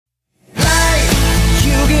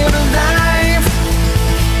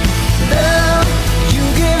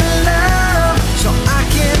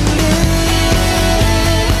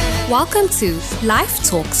Welcome to Life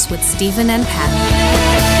Talks with Stephen and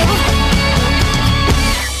Pam.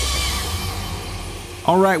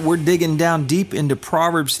 All right, we're digging down deep into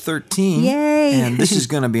Proverbs 13. Yay! And this is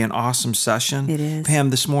going to be an awesome session. It is. Pam,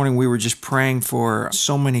 this morning we were just praying for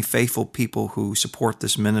so many faithful people who support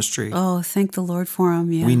this ministry. Oh, thank the Lord for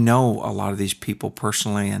them, yeah. We know a lot of these people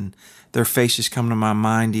personally, and their faces come to my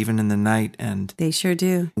mind even in the night. And They sure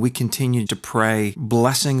do. we continue to pray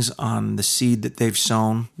blessings on the seed that they've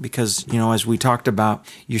sown because, as we talked about,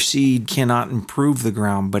 your seed cannot improve the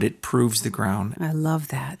ground, but it proves the ground. I love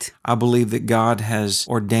that. I believe that God has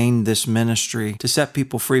ordained this ministry to set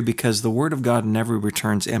people free because the Word of God never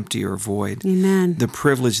returns empty or void. Amen. The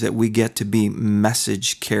privilege that we get to be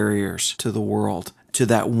message carriers to the world, to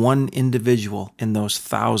that one individual in those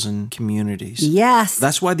 1,000 communities. Yes.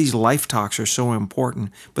 That's why these life talks are so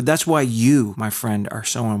important, but that's why you, my friend, are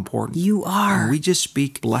so important. You are. And we just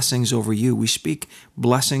speak blessings over you. We speak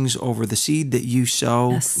blessings over the seed that you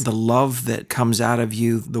sow, Yes. the love that comes out of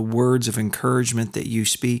you, the words of encouragement that you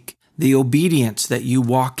speak, the obedience that you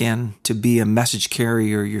walk in to be a message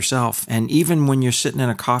carrier yourself. And even when you're sitting in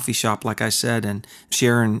a coffee shop, like I said, and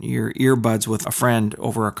sharing your earbuds with a friend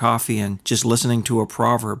over a coffee and just listening to a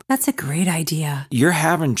proverb, That's a great idea. you're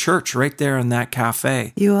having church right there in that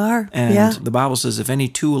cafe. You are. And yeah. the Bible says, if any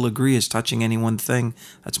two will agree as touching any one thing,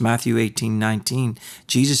 that's Matthew 18:19.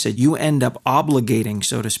 Jesus said, you end up obligating,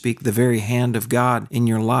 so to speak, the very hand of God in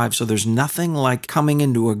your life. So there's nothing like coming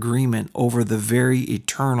into agreement over the very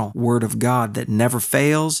eternal Word of God that never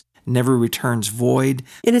fails, never returns void.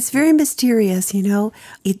 And it's very mysterious,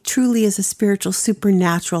 It truly is a spiritual,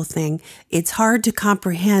 supernatural thing. It's hard to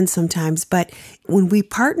comprehend sometimes, but when we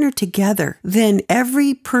partner together, then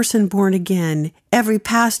every person born again, every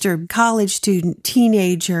pastor, college student,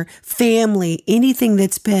 teenager, family, anything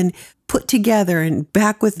that's been put together and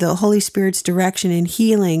back with the Holy Spirit's direction and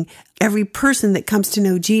healing, every person that comes to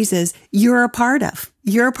know Jesus, you're a part of.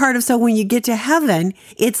 You're a part of. So when you get to heaven,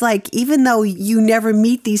 it's like, even though you never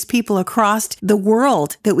meet these people across the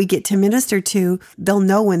world that we get to minister to, they'll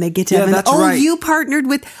know when they get to heaven. That's right. You partnered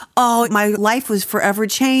with, my life was forever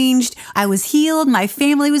changed. I was healed. My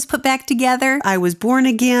family was put back together. I was born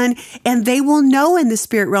again. And they will know in the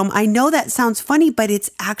spirit realm. I know that sounds funny, but it's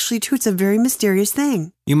actually true. It's a very mysterious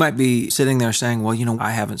thing. You might be sitting there saying, well,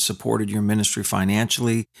 I haven't supported your ministry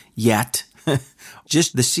financially yet.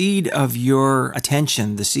 Just the seed of your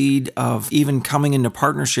attention, the seed of even coming into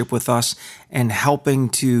partnership with us and helping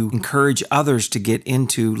to encourage others to get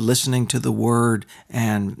into listening to the Word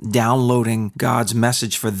and downloading God's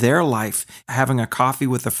message for their life, having a coffee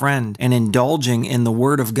with a friend and indulging in the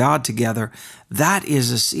Word of God together, that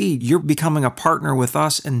is a seed. You're becoming a partner with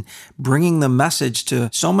us and bringing the message to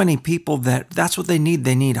so many people that's what they need.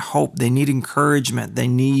 They need hope. They need encouragement. They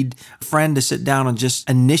need a friend to sit down and just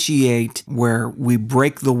initiate where we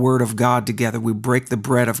break the Word of God together. We break the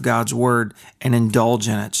bread of God's Word and indulge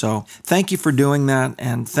in it. So thank you for doing that,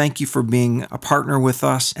 and thank you for being a partner with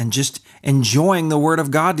us and just enjoying the Word of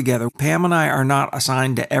God together. Pam and I are not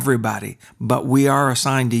assigned to everybody, but we are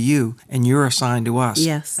assigned to you, and you're assigned to us.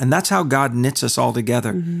 Yes. And that's how God knits us all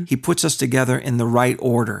together. Mm-hmm. He puts us together in the right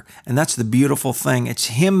order, and that's the beautiful thing. It's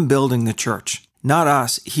Him building the church. Not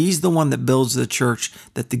us. He's the one that builds the church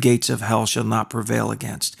that the gates of hell shall not prevail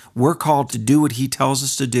against. We're called to do what He tells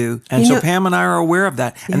us to do. And so Pam and I are aware of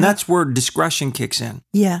that. And that's where discretion kicks in.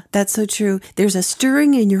 Yeah, that's so true. There's a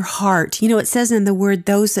stirring in your heart. It says in the Word,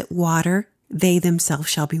 those that water, they themselves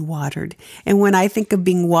shall be watered. And when I think of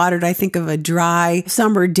being watered, I think of a dry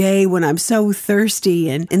summer day when I'm so thirsty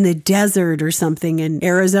and in the desert or something in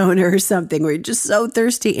Arizona or something where you're just so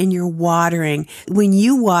thirsty and you're watering. When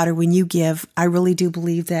you water, when you give, I really do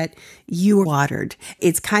believe that you are watered.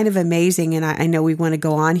 It's kind of amazing. And I know we want to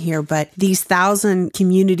go on here, but these 1,000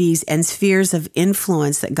 communities and spheres of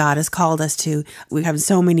influence that God has called us to, we have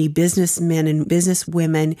so many businessmen and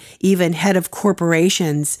businesswomen, even head of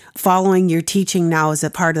corporations, following your teaching now as a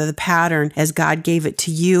part of the pattern as God gave it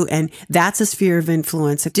to you. And that's a sphere of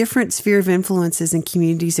influence, a different sphere of influences in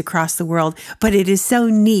communities across the world. But it is so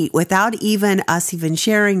neat. Without even us even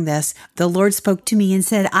sharing this, the Lord spoke to me and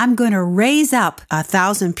said, I'm going to raise up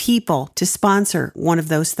 1,000 people to sponsor one of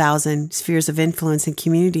those 1,000 spheres of influence in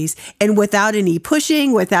communities. And without any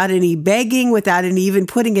pushing, without any begging, without any even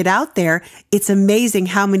putting it out there, it's amazing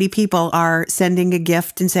how many people are sending a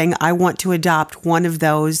gift and saying, I want to adopt one of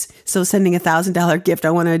those. So sending $1,000 gift, I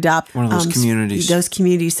want to adopt one of those communities. Those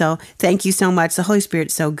communities. So thank you so much. The Holy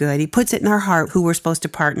Spirit's so good. He puts it in our heart who we're supposed to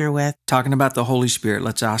partner with. Talking about the Holy Spirit,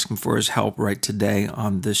 let's ask Him for His help right today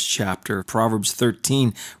on this chapter, Proverbs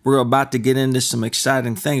 13. We're about to get into some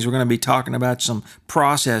exciting things. We're going to be talking about some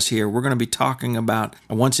process here. We're going to be talking about,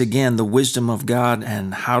 once again, the wisdom of God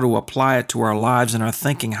and how to apply it to our lives and our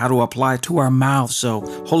thinking, how to apply it to our mouths. So,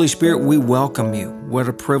 Holy Spirit, we welcome you. What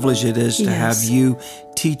a privilege it is to have you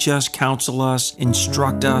teach us, counsel us,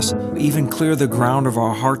 instruct us, even clear the ground of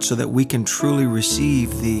our hearts so that we can truly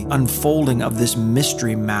receive the unfolding of this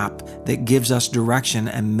mystery map that gives us direction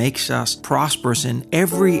and makes us prosperous in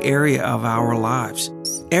every area of our lives.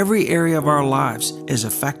 Every area of our lives is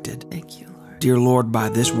affected, Thank you, Lord. dear Lord, by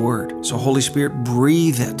this word. So, Holy Spirit,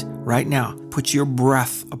 breathe it right now. Put your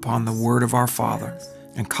breath upon the word of our Father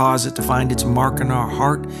and cause it to find its mark in our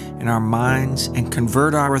heart, in our minds, and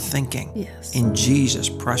convert our thinking. Yes. In Jesus'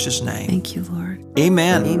 precious name. Thank you, Lord.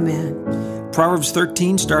 Amen. Amen. Proverbs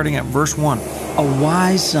 13, starting at verse 1. A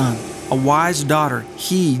wise son, a wise daughter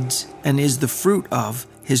heeds and is the fruit of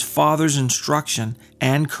his father's instruction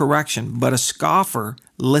and correction, but a scoffer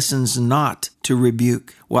listens not to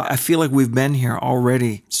rebuke. Well, I feel like we've been here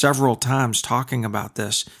already several times talking about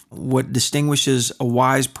this. What distinguishes a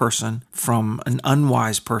wise person from an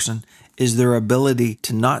unwise person is their ability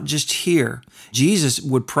to not just hear. Jesus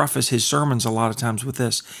would preface his sermons a lot of times with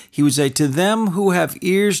this. He would say, to them who have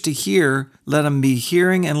ears to hear, let them be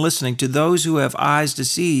hearing and listening. To those who have eyes to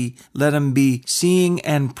see, let them be seeing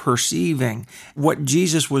and perceiving. What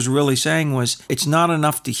Jesus was really saying was, it's not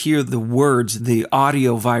enough to hear the words, the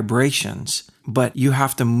audio vibrations, but you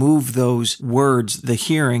have to move those words, the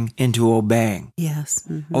hearing, into obeying. Yes.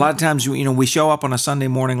 Mm-hmm. A lot of times, we show up on a Sunday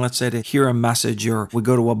morning, let's say, to hear a message, or we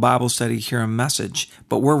go to a Bible study, hear a message,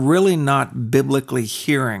 but we're really not biblically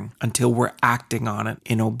hearing until we're acting on it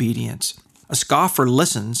in obedience. A scoffer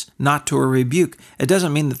listens not to a rebuke. It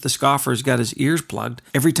doesn't mean that the scoffer's got his ears plugged.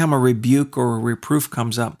 Every time a rebuke or a reproof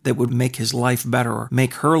comes up that would make his life better or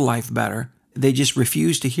make her life better, they just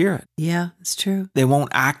refuse to hear it. Yeah, it's true. They won't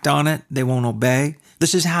act on it. They won't obey.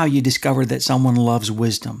 This is how you discover that someone loves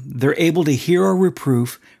wisdom. They're able to hear a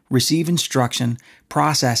reproof, receive instruction,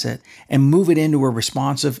 process it, and move it into a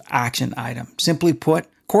responsive action item. Simply put,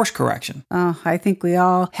 course correction. Oh, I think we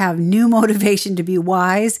all have new motivation to be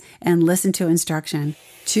wise and listen to instruction.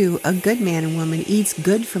 2, a good man and woman eats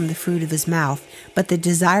good from the fruit of his mouth, but the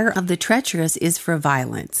desire of the treacherous is for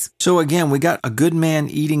violence. So again, we got a good man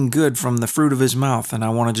eating good from the fruit of his mouth. And I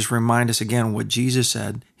want to just remind us again what Jesus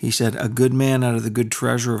said. He said, a good man out of the good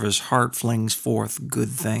treasure of his heart flings forth good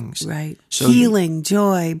things. Right. So healing,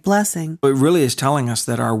 joy, blessing. it really is telling us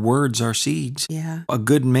that our words are seeds. Yeah. A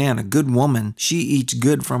good man, a good woman, she eats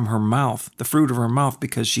good from her mouth, the fruit of her mouth,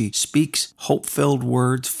 because she speaks hope-filled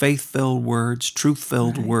words, faith-filled words,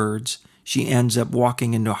 truth-filled words. She ends up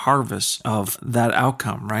walking into harvest of that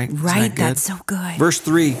outcome, right? Isn't Right, that good? that's so good. Verse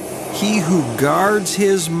 3, he who guards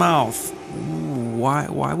his mouth.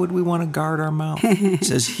 Why would we want to guard our mouth? It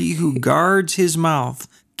says, he who guards his mouth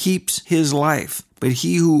keeps his life, but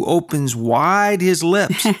he who opens wide his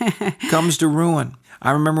lips comes to ruin.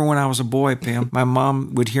 I remember when I was a boy, Pam, my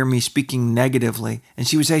mom would hear me speaking negatively, and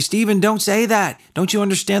she would say, Stephen, don't say that. Don't you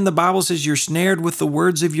understand the Bible says you're snared with the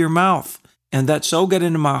words of your mouth? And that so got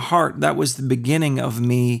into my heart. That was the beginning of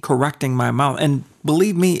me correcting my mouth. And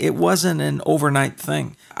believe me, it wasn't an overnight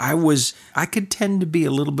thing. I could tend to be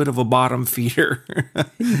a little bit of a bottom feeder.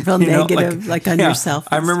 Real negative, like on yourself.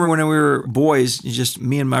 I remember when we were boys, just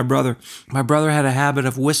me and my brother. My brother had a habit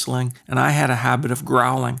of whistling, and I had a habit of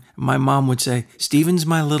growling. My mom would say, Stephen's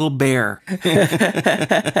my little bear.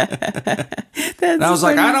 And I was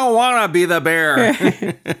like, I don't want to be the bear.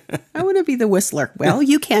 I want to be the whistler. Well,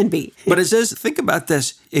 you can be. But it says, think about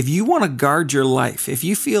this. If you want to guard your life, if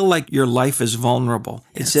you feel like your life is vulnerable,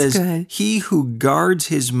 it says, good. He who guards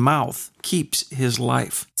his mouth keeps his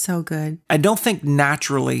life. So good. I don't think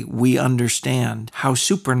naturally we understand how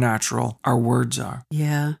supernatural our words are.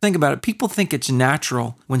 Yeah. Think about it. People think it's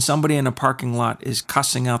natural when somebody in a parking lot is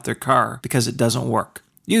cussing out their car because it doesn't work.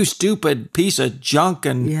 You stupid piece of junk.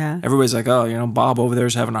 And everybody's like, oh, Bob over there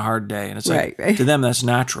is having a hard day. And it's like, to them, that's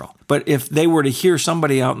natural. But if they were to hear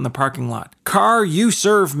somebody out in the parking lot, car, you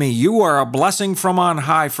serve me. You are a blessing from on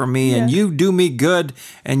high for me, and you do me good,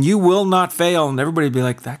 and you will not fail. And everybody would be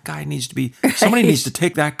like, that guy needs to be, somebody needs to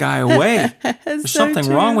take that guy away. There's something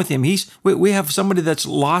wrong with him. We have somebody that's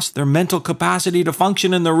lost their mental capacity to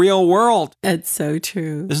function in the real world. That's so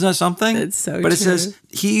true. Isn't that something? That's so true. But it says,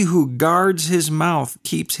 he who guards his mouth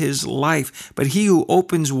keeps his life, but he who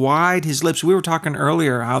opens wide his lips. We were talking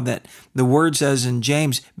earlier how that the word says in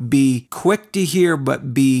James, be be quick to hear,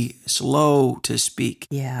 but be slow to speak.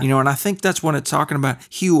 Yeah. And I think that's what it's talking about.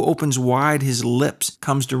 He who opens wide his lips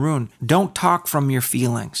comes to ruin. Don't talk from your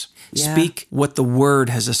feelings. Yeah. Speak what the word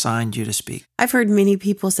has assigned you to speak. I've heard many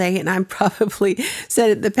people say, and I'm probably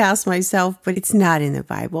said it in the past myself, but it's not in the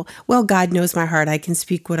Bible. Well, God knows my heart. I can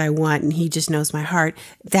speak what I want, and he just knows my heart.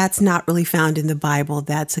 That's not really found in the Bible.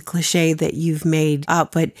 That's a cliche that you've made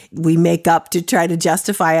up, but we make up to try to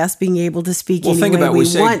justify us being able to speak any way we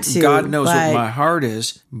want to. God knows what my heart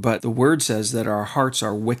is, but the word says that our hearts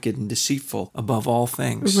are wicked and deceitful above all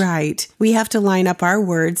things. Right. We have to line up our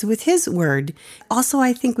words with his word. Also,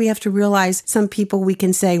 I think we have to realize some people we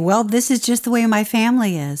can say, well, this is just the way my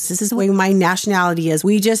family is. This is the way my nationality is.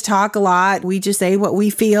 We just talk a lot. We just say what we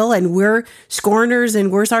feel, and we're scorners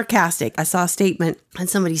and we're sarcastic. I saw a statement on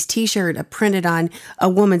somebody's t-shirt, printed on a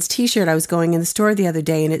woman's t-shirt. I was going in the store the other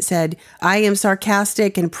day, and it said, I am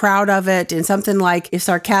sarcastic and proud of it. And something like, if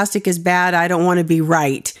sarcastic is bad, I don't want to be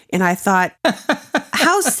right. And I thought,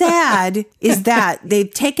 how sad is that?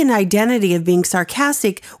 They've taken identity of being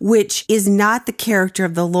sarcastic, which is not the character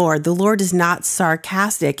of the Lord. The Lord is not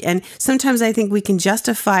sarcastic. And sometimes I think we can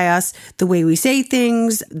justify us, the way we say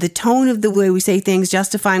things, the tone of the way we say things,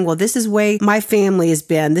 justifying, well, this is the way my family has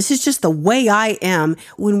been. This is just the way I am.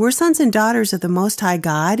 When we're sons and daughters of the Most High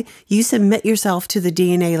God, you submit yourself to the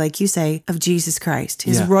DNA, like you say, of Jesus Christ.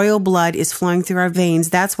 His royal blood is flowing through our veins.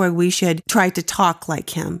 That's why we should try to talk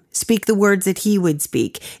like him, speak the words that he would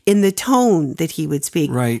speak, in the tone that he would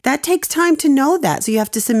speak. Right. That takes time to know that. So you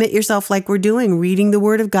have to submit yourself like we're doing, reading the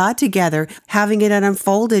word of God together, having it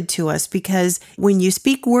unfolded to us, because when you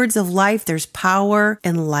speak words of life, there's power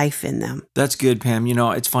and life in them. That's good, Pam.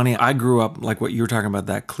 It's funny. I grew up like what you were talking about,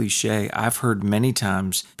 that cliche. I've heard many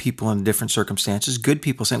times people in different circumstances, good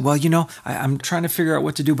people saying, well, I'm trying to figure out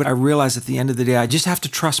what to do, but I realize at the end of the day, I just have to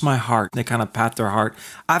trust my heart. They kind of pat their heart.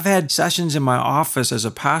 I've had sessions in my office as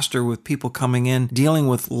a pastor with people coming in, dealing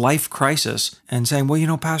with life crisis and saying,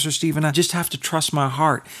 well, Pastor Stephen, I just have to trust my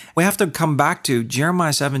heart. We have to come back to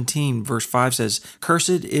Jeremiah 17, verse 5 says, cursed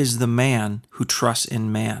is the man who trusts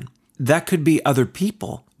in man. That could be other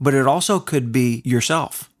people, but it also could be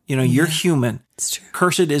yourself. You're human. It's true.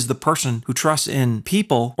 Cursed is the person who trusts in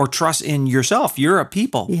people or trusts in yourself. You're a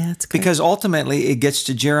people. Yeah, it's good. Because ultimately it gets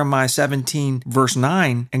to Jeremiah 17, verse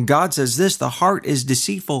 9, and God says this, the heart is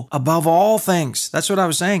deceitful above all things. That's what I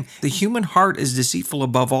was saying. The human heart is deceitful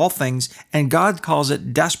above all things, and God calls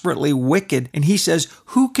it desperately wicked. And he says,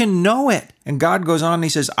 who can know it? And God goes on and he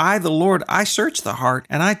says, I, the Lord, I search the heart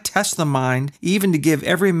and I test the mind, even to give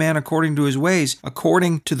every man according to his ways,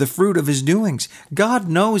 according to the fruit of his doings. God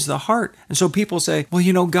knows the heart. And so people say,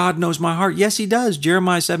 well, God knows my heart. Yes, he does.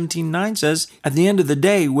 Jeremiah 17:9 says, at the end of the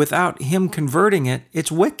day, without him converting it,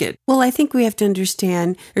 it's wicked. Well, I think we have to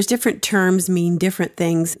understand there's different terms mean different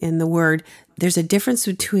things in the word. There's a difference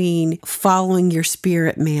between following your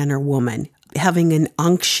spirit, man or woman, having an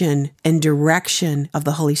unction and direction of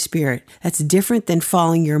the Holy Spirit. That's different than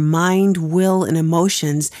following your mind, will, and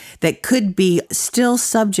emotions that could be still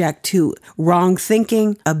subject to wrong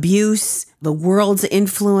thinking, abuse, the world's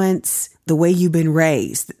influence, the way you've been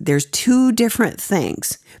raised. There's two different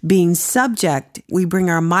things. Being subject, we bring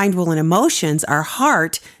our mind, will, and emotions, our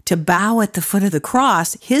heart, to bow at the foot of the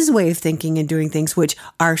cross, his way of thinking and doing things, which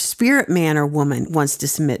our spirit man or woman wants to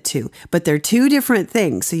submit to. But they're two different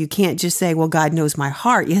things. So you can't just say, well, God knows my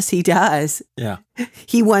heart. Yes, he does. Yeah.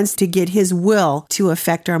 He wants to get his will to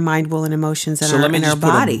affect our mind, will, and emotions and our body. So let me just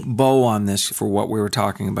put a bow on this for what we were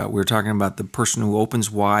talking about. We were talking about the person who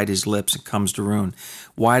opens wide his lips and comes to ruin.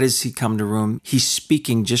 Why does he come to ruin? He's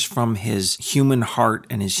speaking just from his human heart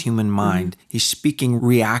and his human mind. He's speaking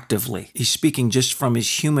reactively. He's speaking just from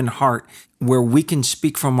his human heart, where we can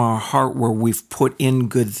speak from our heart, where we've put in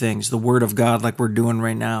good things, the word of God, like we're doing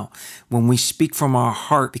right now. When we speak from our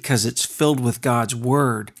heart because it's filled with God's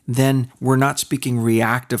word, then we're not speaking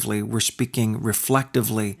reactively. We're speaking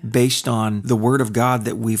reflectively based on the word of God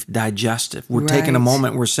that we've digested. We're taking a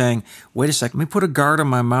moment, we're saying, wait a second, let me put a guard on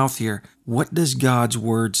my mouth here. What does God's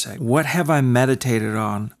word say? What have I meditated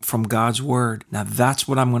on from God's word? Now that's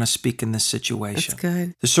what I'm going to speak in this situation. That's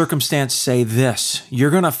good. The circumstance say this,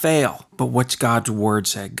 you're going to fail. But what's God's word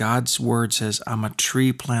say? God's word says, I'm a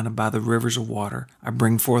tree planted by the rivers of water. I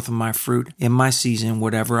bring forth my fruit in my season.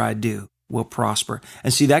 Whatever I do will prosper.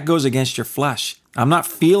 And see, that goes against your flesh. I'm not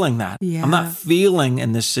feeling that. Yeah. I'm not feeling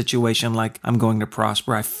in this situation like I'm going to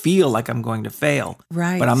prosper. I feel like I'm going to fail.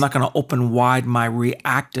 Right. But I'm not going to open wide my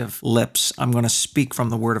reactive lips. I'm going to speak from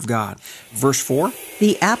the word of God. Verse 4.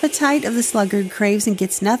 The appetite of the sluggard craves and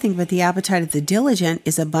gets nothing, but the appetite of the diligent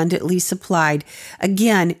is abundantly supplied.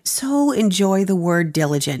 Again, so enjoy the word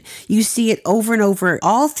diligent. You see it over and over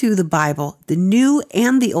all through the Bible, the New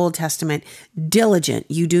and the Old Testament. Diligent.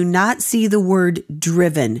 You do not see the word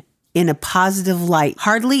driven in a positive light,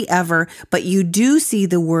 hardly ever, but you do see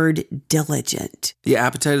the word diligent. The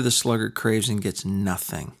appetite of the sluggard craves and gets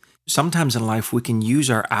nothing. Sometimes in life, we can use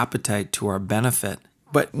our appetite to our benefit.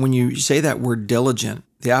 But when you say that word diligent,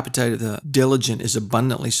 the appetite of the diligent is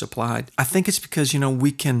abundantly supplied. I think it's because,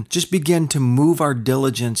 we can just begin to move our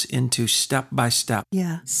diligence into step by step.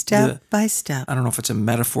 Yeah, step by step. I don't know if it's a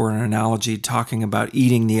metaphor or an analogy talking about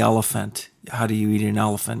eating the elephant. How do you eat an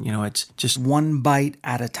elephant? It's just One bite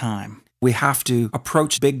at a time. we have to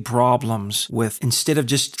approach big problems with, instead of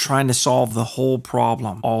just trying to solve the whole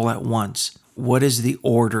problem all at once. What is the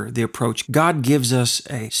order, the approach? God gives us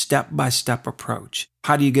a step-by-step approach.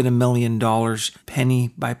 How do you get $1 million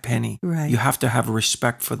penny by penny? Right. You have to have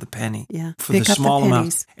respect for the penny. Yeah. For Pick the up the small amount.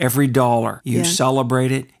 pennies. Every dollar. You Yeah.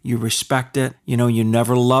 celebrate it. You respect it. You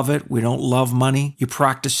never love it. We don't love money. You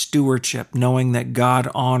practice stewardship, knowing that God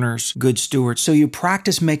honors good stewards. So you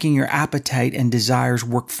practice making your appetite and desires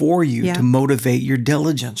work for you Yeah. to motivate your diligence.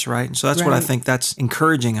 Diligence, right? And so that's what I Right. think that's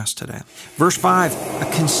encouraging us today. Verse 5, a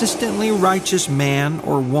consistently righteous man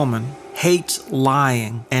or woman hates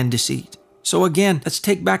lying and deceit. So again, let's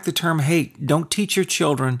take back the term hate. Don't teach your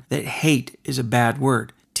children that hate is a bad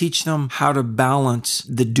word. Teach them how to balance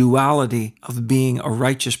the duality of being a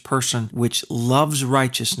righteous person, which loves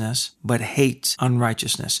righteousness but hates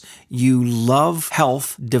unrighteousness. You love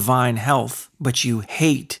health, divine health, but you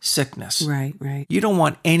hate sickness. Right, right. You don't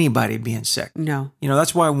want anybody being sick. No.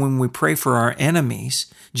 That's why when we pray for our enemies,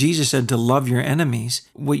 Jesus said to love your enemies.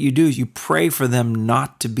 What you do is you pray for them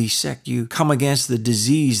not to be sick. You come against the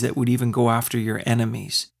disease that would even go after your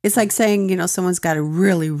enemies. It's like saying, someone's got a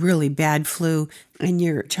really, really bad flu and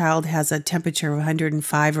your child has a temperature of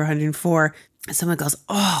 105 or 104. And someone goes,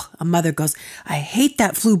 a mother goes, I hate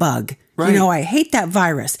that flu bug. Right. I hate that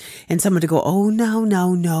virus. And someone to go, oh,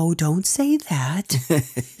 no, don't say that.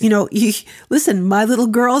 Listen, my little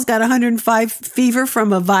girl's got 105 fever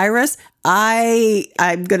from a virus.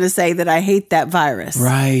 I'm going to say that I hate that virus.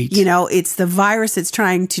 Right. It's the virus that's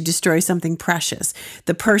trying to destroy something precious.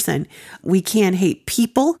 The person. We can't hate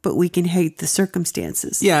people, but we can hate the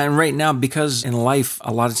circumstances. Yeah, and right now, because in life,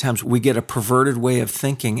 a lot of times we get a perverted way of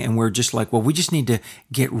thinking and we're just like, well, we just need to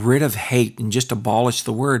get rid of hate and just abolish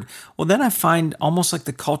the word. Well, then I find almost like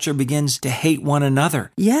the culture begins to hate one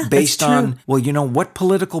another. Yeah, based that's true. on, well, what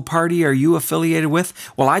political party are you affiliated with?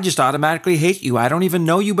 Well, I just automatically hate you. I don't even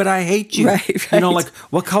know you, but I hate you. Right. Like,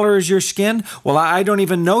 what color is your skin? Well, I don't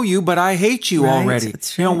even know you, but I hate you Right, already.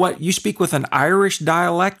 that's You know right. what? You speak with an Irish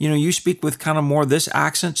dialect. You speak with kind of more this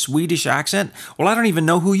accent, Swedish accent. Well, I don't even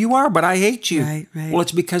know who you are, but I hate you. Right, right. Well,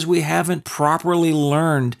 it's because we haven't properly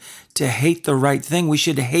learned to hate the right thing. We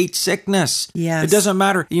should hate sickness. Yes. It doesn't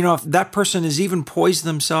matter. If that person has even poisoned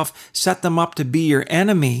themselves, set them up to be your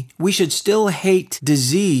enemy, we should still hate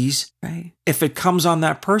disease. Right. If it comes on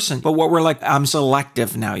that person. But what we're like, I'm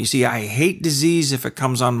selective now. You see, I hate disease if it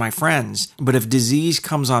comes on my friends. But if disease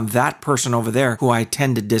comes on that person over there who I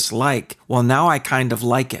tend to dislike, well, now I kind of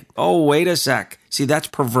like it. Oh, wait a sec. See, that's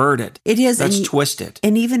perverted. It is. That's and twisted.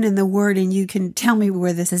 And even in the word, and you can tell me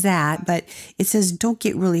where this is at, but it says don't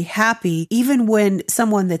get really happy. Even when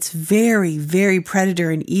someone that's very, very predator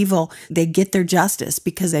and evil, they get their justice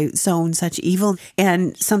because they've sown such evil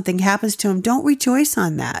and something happens to them, don't rejoice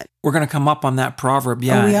on that. We're going to come up on that proverb,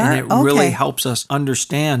 yeah, Oh, we are? and it really Okay. helps us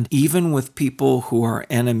understand, even with people who are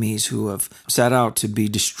enemies, who have set out to be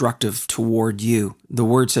destructive toward you. The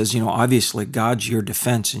word says, obviously God's your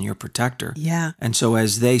defense and your protector. Yeah. And so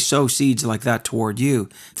as they sow seeds like that toward you,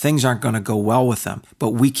 things aren't going to go well with them.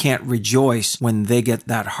 But we can't rejoice when they get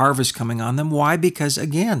that harvest coming on them. Why? Because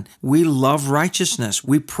again, we love righteousness.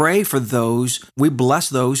 We pray for those, we bless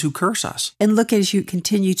those who curse us. And look as you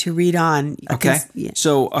continue to read on. Okay. Yeah.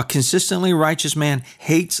 So a consistently righteous man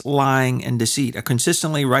hates lying and deceit. A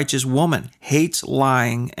consistently righteous woman hates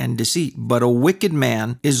lying and deceit. But a wicked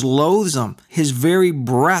man is loathsome. His very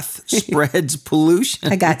breath spreads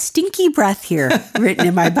pollution. I got stinky breath here written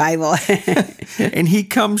in my Bible. And he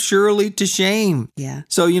comes surely to shame. Yeah.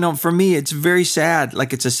 So, for me, it's very sad.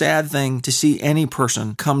 Like, it's a sad thing to see any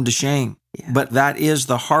person come to shame. Yeah. But that is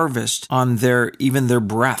the harvest on even their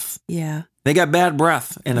breath. Yeah. They got bad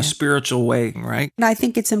breath in a spiritual way, right? And I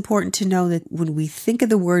think it's important to know that when we think of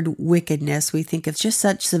the word wickedness, we think of just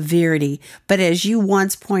such severity. But as you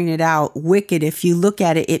once pointed out, wicked, if you look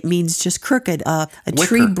at it, it means just crooked. A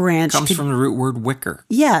tree branch comes from the root word wicker.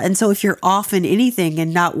 Yeah. And so if you're off in anything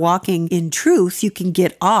and not walking in truth, you can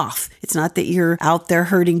get off. It's not that you're out there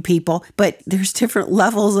hurting people, but there's different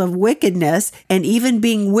levels of wickedness. And even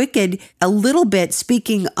being wicked a little bit,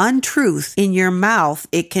 speaking untruth in your mouth,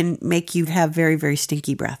 it can make you have very, very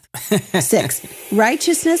stinky breath. 6,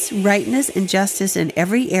 righteousness, rightness, and justice in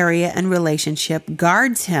every area and relationship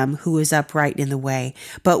guards him who is upright in the way.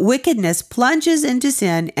 But wickedness plunges into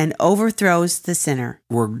sin and overthrows the sinner.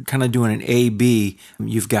 We're kind of doing an A-B.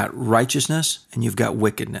 You've got righteousness and you've got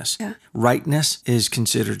wickedness. Yeah. Rightness is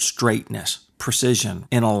considered straightness, precision,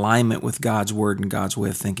 in alignment with God's word and God's way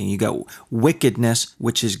of thinking. You got wickedness,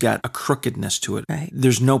 which has got a crookedness to it. Right.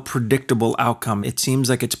 There's no predictable outcome. It seems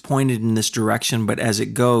like it's pointed in this direction, but as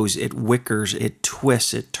it goes, it wickers, it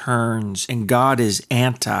twists, it turns. And God is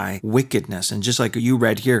anti-wickedness. And just like you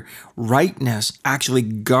read here, rightness actually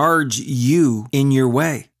guards you in your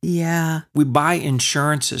way. Yeah. We buy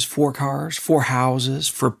insurances for cars, for houses,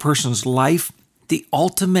 for a person's life. The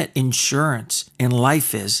ultimate insurance in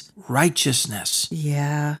life is righteousness.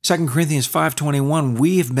 Yeah. 2 Corinthians 5:21,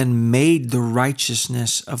 we have been made the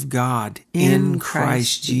righteousness of God in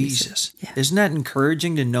Christ Jesus. Yeah. Isn't that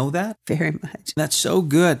encouraging to know that? Very much. That's so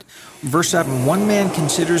good. Verse 7, one man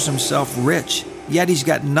considers himself rich, yet he's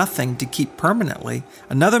got nothing to keep permanently.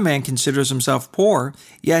 Another man considers himself poor,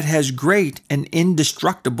 yet has great and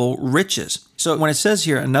indestructible riches. So when it says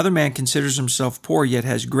here, another man considers himself poor, yet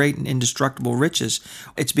has great and indestructible riches,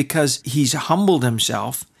 it's because he's humbled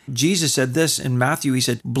himself. Jesus said this in Matthew. He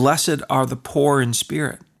said, blessed are the poor in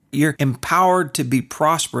spirit. You're empowered to be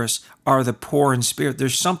prosperous are the poor in spirit.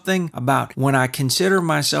 There's something about when I consider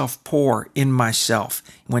myself poor in myself,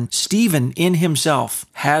 when Stephen in himself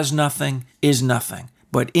has nothing, is nothing,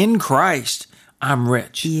 but in Christ, I'm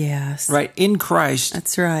rich. Yes. Right? In Christ,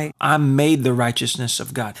 That's right. I'm made the righteousness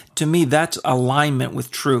of God. To me, that's alignment with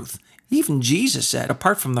truth. Even Jesus said,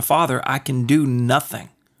 apart from the Father, I can do nothing.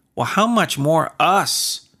 Well, how much more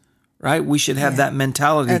us? Right? We should have that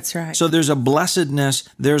mentality. That's right. So there's a blessedness,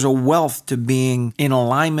 there's a wealth to being in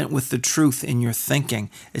alignment with the truth in your thinking.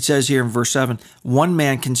 It says here in verse 7, one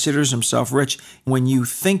man considers himself rich. When you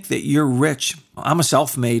think that you're rich, I'm a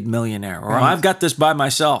self-made millionaire, or I've got this by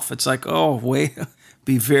myself. It's like, oh, wait,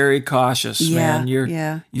 be very cautious, man.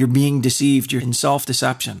 You're being deceived. You're in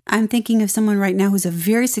self-deception. I'm thinking of someone right now who's a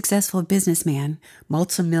very successful businessman,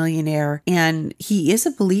 multimillionaire, and he is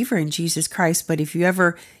a believer in Jesus Christ. But if you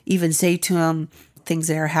ever even say to him things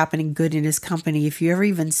that are happening good in his company, if you ever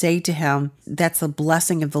even say to him, that's a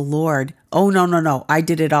blessing of the Lord. Oh, no, I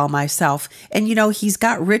did it all myself. And he's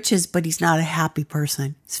got riches, but he's not a happy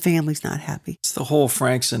person. His family's not happy. It's the whole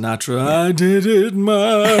Frank Sinatra, I did it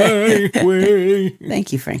my way.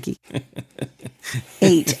 Thank you, Frankie.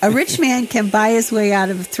 8, a rich man can buy his way out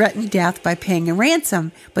of threatened death by paying a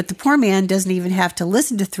ransom, but the poor man doesn't even have to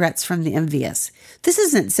listen to threats from the envious. This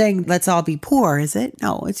isn't saying let's all be poor, is it?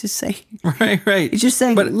 No, it's just saying. Right. It's just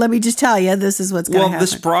saying, let me just tell you, this is what's going to happen. Well,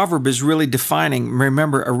 this proverb is really defining.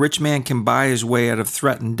 Remember, a rich man can buy his way out of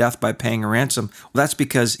threatened death by paying a ransom. Well, that's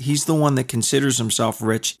because he's the one that considers himself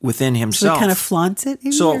rich within himself. So he kind of flaunts it?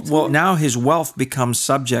 Now his wealth becomes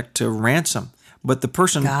subject to ransom. But the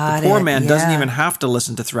poor man doesn't even have to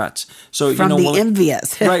listen to threats. So from the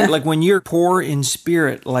envious. Right, like when you're poor in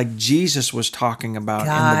spirit, like Jesus was talking about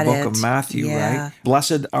in the book of Matthew, right?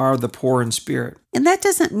 Blessed are the poor in spirit. And that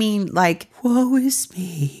doesn't mean like, woe is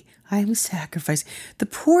me, I'm sacrificed. The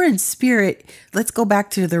poor in spirit, let's go back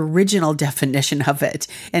to the original definition of it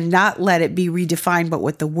and not let it be redefined, but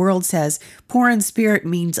what the world says. Poor in spirit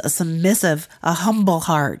means a submissive, a humble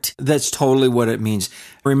heart. That's totally what it means.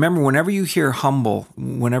 Remember, whenever you hear humble,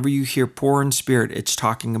 whenever you hear poor in spirit, it's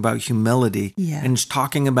talking about humility and it's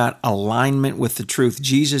talking about alignment with the truth.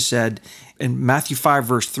 Jesus said in Matthew 5,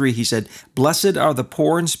 verse 3, he said, blessed are the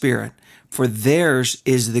poor in spirit, for theirs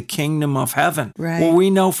is the kingdom of heaven. Right. Well, we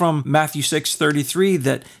know from Matthew 6:33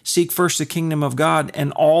 that seek first the kingdom of God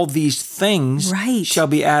and all these things shall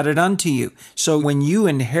be added unto you. So when you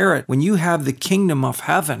inherit, when you have the kingdom of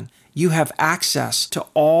heaven, you have access to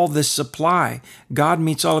all this supply. God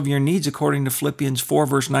meets all of your needs according to Philippians 4,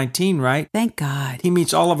 verse 19, right? Thank God. He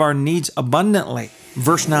meets all of our needs abundantly.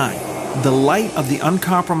 Verse 9, the light of the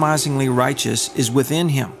uncompromisingly righteous is within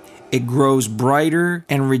him, It grows brighter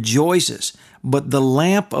and rejoices. But the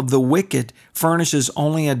lamp of the wicked furnishes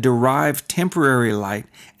only a derived temporary light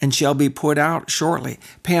and shall be put out shortly.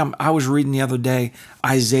 Pam, I was reading the other day,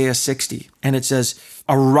 Isaiah 60, and it says,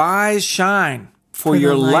 "Arise, shine, for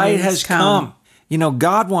your light has come." You know,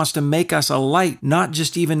 God wants to make us a light, not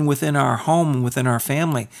just even within our home, within our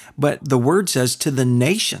family, but the word says to the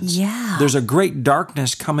nations. Yeah. There's a great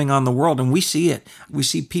darkness coming on the world, and we see it. We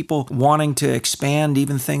see people wanting to expand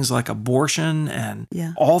even things like abortion and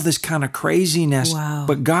all this kind of craziness. Wow.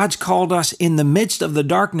 But God's called us in the midst of the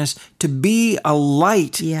darkness to be a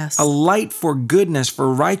light, a light for goodness,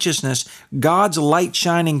 for righteousness, God's light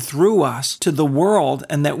shining through us to the world,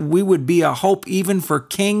 and that we would be a hope even for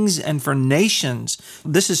kings and for nations.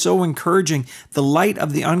 This is so encouraging. The light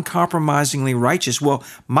of the uncompromisingly righteous. Well,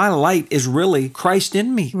 my light is really Christ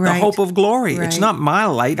in me, the hope of glory. It's not my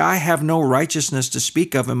light. I have no righteousness to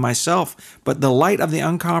speak of in myself, but the light of the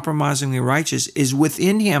uncompromisingly righteous is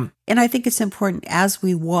within him. And I think it's important as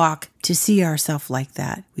we walk to see ourselves like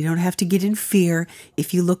that. We don't have to get in fear.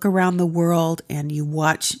 If you look around the world and you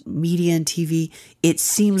watch media and TV, it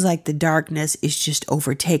seems like the darkness is just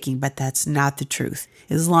overtaking, but that's not the truth.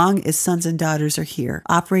 As long as sons and daughters are here,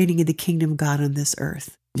 operating in the kingdom of God on this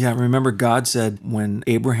earth. Yeah, remember God said when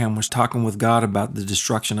Abraham was talking with God about the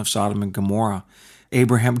destruction of Sodom and Gomorrah,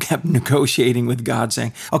 Abraham kept negotiating with God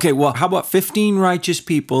saying, okay, well, how about 15 righteous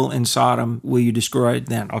people in Sodom? Will you destroy it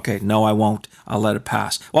then? Okay, no, I won't. I'll let it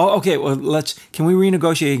pass. Well, okay, well, can we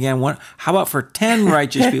renegotiate again? How about for 10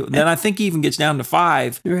 righteous people? Then I think he even gets down to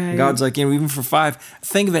 5. Right. God's like, even for 5,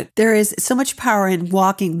 think of it. There is so much power in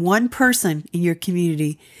walking one person in your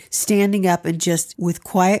community, standing up and just with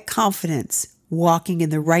quiet confidence, walking in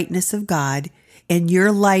the rightness of God. And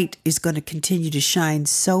your light is going to continue to shine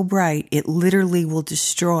so bright, it literally will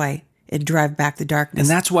destroy and drive back the darkness. And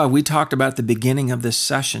that's why we talked about at the beginning of this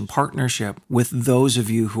session, partnership with those of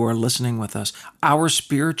you who are listening with us. Our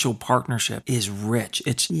spiritual partnership is rich.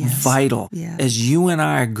 It's vital. As you and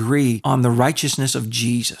I agree on the righteousness of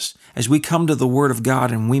Jesus, as we come to the Word of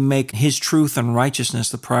God and we make His truth and righteousness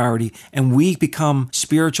the priority, and we become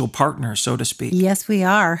spiritual partners, so to speak. Yes, we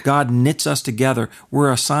are. God knits us together.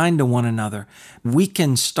 We're assigned to one another. We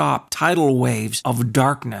can stop tidal waves of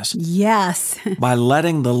darkness. Yes. By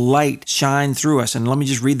letting the light shine through us. And let me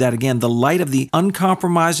just read that again. The light of the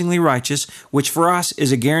uncompromisingly righteous, which for us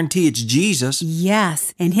is a guarantee. It's Jesus.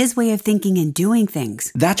 Yes. And His way of thinking and doing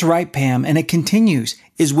things. That's right, Pam. And it continues.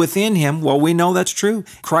 Is within him. Well, we know that's true.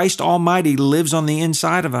 Christ Almighty lives on the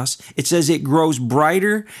inside of us. It says it grows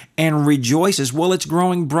brighter and rejoices. Well, it's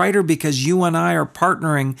growing brighter because you and I are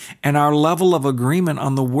partnering, and our level of agreement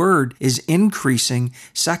on the Word is increasing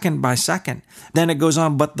second by second. Then it goes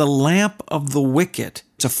on, but the lamp of the wicked,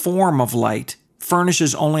 it's a form of light,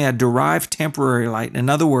 furnishes only a derived temporary light. In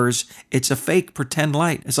other words, it's a fake pretend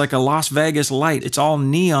light. It's like a Las Vegas light. It's all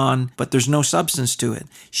neon, but there's no substance to it.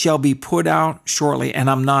 Shall be put out shortly. And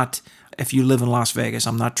I'm not, if you live in Las Vegas,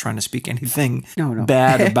 I'm not trying to speak anything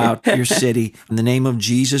bad about your city. In the name of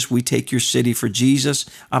Jesus, we take your city for Jesus.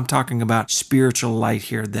 I'm talking about spiritual light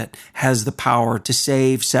here that has the power to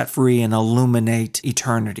save, set free, and illuminate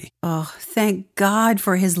eternity. Oh, thank God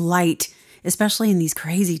for His light, especially in these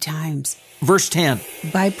crazy times. Verse 10.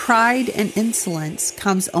 By pride and insolence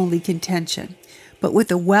comes only contention, but with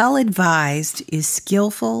the well-advised is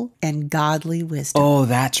skillful and godly wisdom. Oh,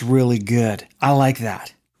 that's really good. I like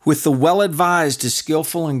that. With the well-advised is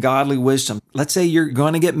skillful and godly wisdom. Let's say you're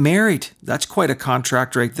going to get married. That's quite a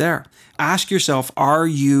contract right there. Ask yourself, are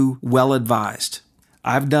you well-advised?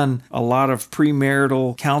 I've done a lot of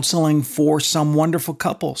premarital counseling for some wonderful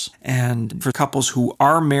couples, and for couples who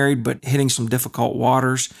are married but hitting some difficult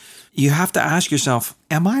waters. You have to ask yourself,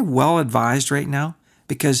 am I well advised right now?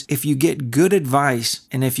 Because if you get good advice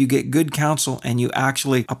and if you get good counsel and you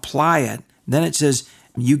actually apply it, then it says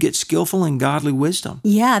you get skillful and godly wisdom.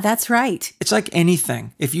 Yeah, that's right. It's like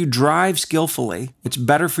anything. If you drive skillfully, it's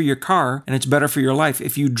better for your car and it's better for your life.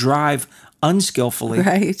 If you drive unskillfully,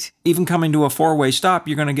 right, even coming to a 4-way stop,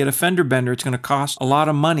 you're going to get a fender bender. It's going to cost a lot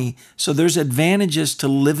of money. So there's advantages to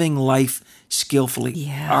living life skillfully.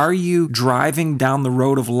 Yeah. Are you driving down the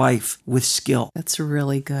road of life with skill? That's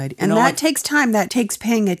really good. And that takes time. That takes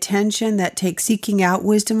paying attention. That takes seeking out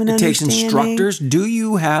wisdom and understanding. It takes instructors. Do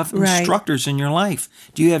you have instructors in your life?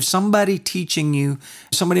 Do you have somebody teaching you?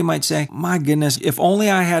 Somebody might say, my goodness, if only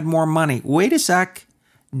I had more money. Wait a sec.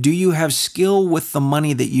 Do you have skill with the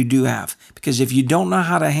money that you do have? Because if you don't know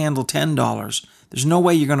how to handle $10, there's no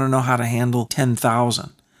way you're going to know how to handle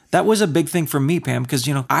 $10,000. That was a big thing for me, Pam, because,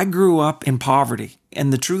 I grew up in poverty.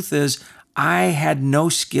 And the truth is, I had no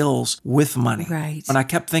skills with money. Right. And I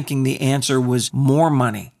kept thinking the answer was more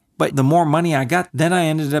money. But the more money I got, then I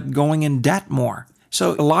ended up going in debt more.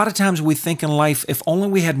 So a lot of times we think in life, if only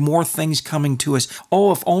we had more things coming to us.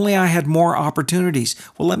 Oh, if only I had more opportunities.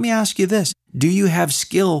 Well, let me ask you this. Do you have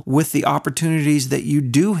skill with the opportunities that you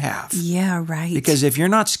do have? Yeah, right. Because if you're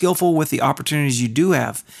not skillful with the opportunities you do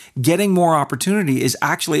have, getting more opportunity is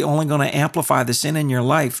actually only going to amplify the sin in your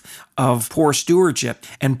life of poor stewardship.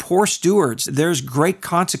 And poor stewards, there's great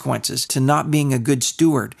consequences to not being a good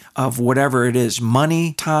steward of whatever it is,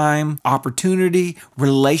 money, time, opportunity,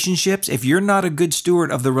 relationships. If you're not a good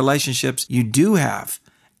steward of the relationships you do have,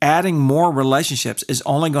 adding more relationships is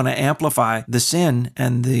only going to amplify the sin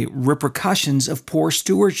and the repercussions of poor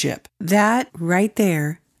stewardship. That right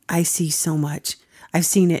there, I see so much. I've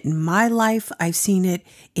seen it in my life. I've seen it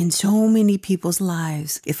in so many people's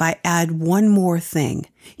lives. If I add one more thing,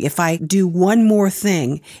 if I do one more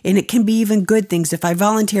thing, and it can be even good things, if I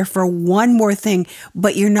volunteer for one more thing,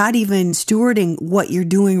 but you're not even stewarding what you're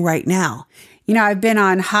doing right now. You know, I've been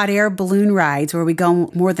on hot air balloon rides where we go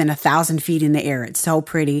more than 1,000 feet in the air. It's so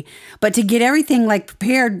pretty. But to get everything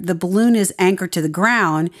prepared, the balloon is anchored to the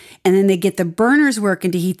ground, and then they get the burners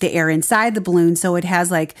working to heat the air inside the balloon so it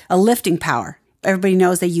has a lifting power. Everybody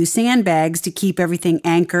knows they use sandbags to keep everything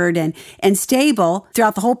anchored and stable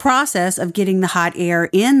throughout the whole process of getting the hot air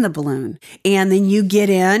in the balloon. And then you get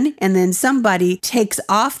in, and then somebody takes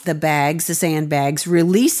off the bags, the sandbags,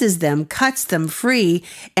 releases them, cuts them free.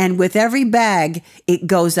 And with every bag, it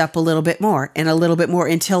goes up a little bit more and a little bit more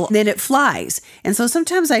until then it flies. And so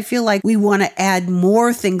sometimes I feel like we want to add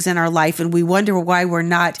more things in our life, and we wonder why we're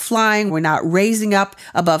not flying, we're not raising up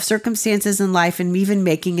above circumstances in life and even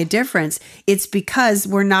making a difference. It's because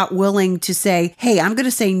we're not willing to say, hey, I'm going to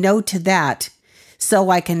say no to that so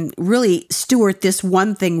I can really steward this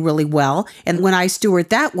one thing really well. And when I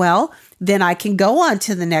steward that well, then I can go on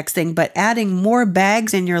to the next thing. But adding more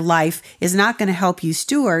bags in your life is not going to help you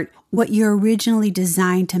steward what you're originally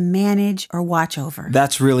designed to manage or watch over.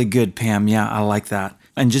 That's really good, Pam. Yeah, I like that.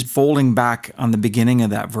 And just folding back on the beginning of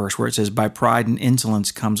that verse where it says, by pride and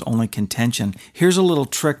insolence comes only contention. Here's a little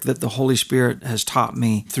trick that the Holy Spirit has taught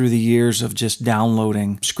me through the years of just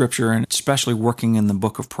downloading scripture and especially working in the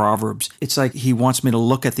book of Proverbs. It's like he wants me to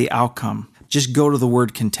look at the outcome. Just go to the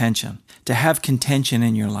word contention. To have contention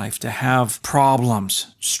in your life, to have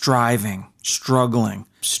problems, striving, struggling,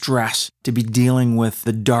 stress, to be dealing with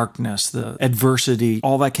the darkness, the adversity,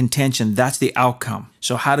 all that contention, that's the outcome.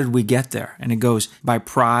 So how did we get there? And it goes, by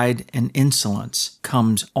pride and insolence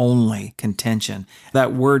comes only contention.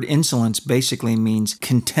 That word insolence basically means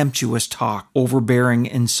contemptuous talk, overbearing,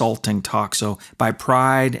 insulting talk. So by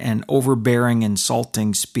pride and overbearing,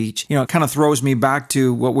 insulting speech, it kind of throws me back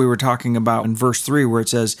to what we were talking about in verse 3, where it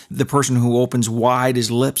says, the person who opens wide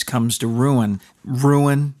his lips comes to ruin.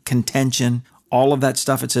 Ruin, contention, all of that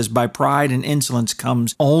stuff. It says, by pride and insolence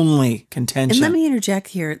comes only contention. And let me interject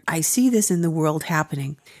here. I see this in the world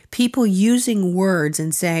happening. People using words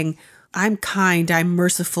and saying, I'm kind, I'm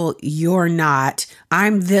merciful, you're not.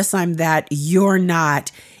 I'm this, I'm that, you're not.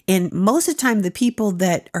 And most of the time, the people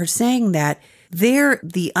that are saying that, they're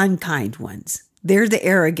the unkind ones. They're the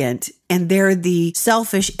arrogant, and they're the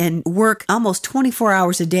selfish and work almost 24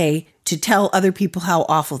 hours a day to tell other people how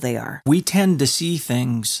awful they are. We tend to see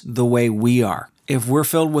things the way we are. If we're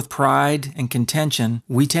filled with pride and contention,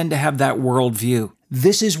 we tend to have that worldview.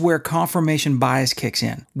 This is where confirmation bias kicks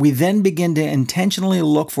in. We then begin to intentionally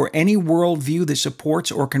look for any worldview that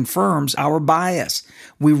supports or confirms our bias.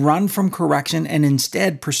 We run from correction and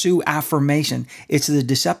instead pursue affirmation. It's the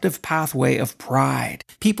deceptive pathway of pride.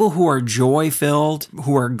 People who are joy-filled,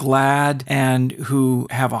 who are glad, and who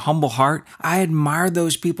have a humble heart, I admire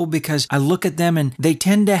those people because I look at them and they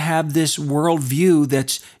tend to have this worldview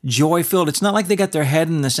that's joy-filled. It's not like they got their head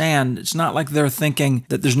in the sand. It's not like they're thinking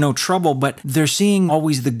that there's no trouble, but they're seeing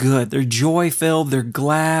always the good. They're joy-filled, they're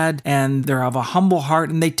glad, and they're of a humble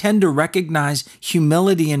heart, and they tend to recognize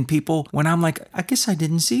humility in people when I'm like, I guess I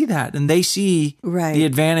didn't see that. And they see the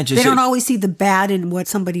advantages. They don't always see the bad in what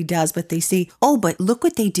somebody does, but they see, oh, but look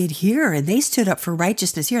what they did here, and they stood up for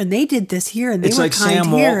righteousness here, and they did this here, and they were kind here. It's like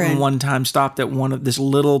Sam Walton one time stopped at one of this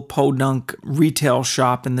little podunk retail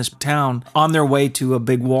shop in this town on their way to a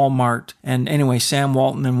big Walmart. And anyway, Sam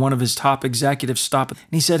Walton and one of his top executives stopped, and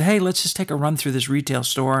he said, hey, let's just take a run through this retail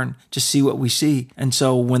store and just see what we see. And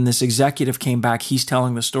so when this executive came back, he's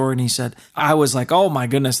telling the story and he said, I was like, oh my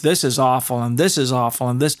goodness, this is awful and this is awful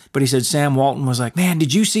and this. But he said, Sam Walton was like, man,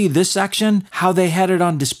 did you see this section? How they had it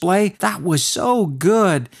on display? That was so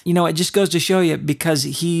good. It just goes to show you because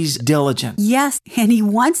he's diligent. Yes, and he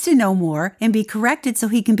wants to know more and be corrected so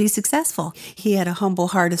he can be successful. He had a humble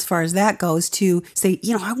heart as far as that goes to say,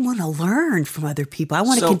 I want to learn from other people. I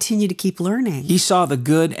want to continue to keep learning. He saw the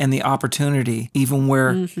good and the opportunity, even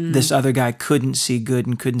where this other guy couldn't see good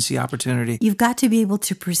and couldn't see opportunity. You've got to be able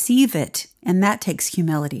to perceive it, and that takes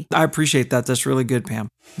humility. I appreciate that. That's really good, Pam.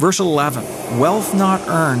 Verse 11, wealth not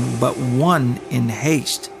earned, but won in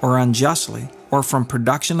haste or unjustly, or from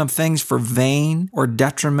production of things for vain or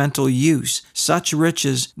detrimental use, such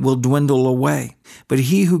riches will dwindle away. But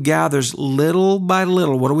he who gathers little by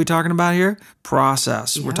little, what are we talking about here?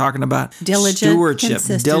 Process. We're talking about stewardship,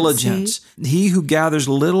 diligence. He who gathers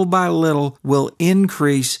little by little will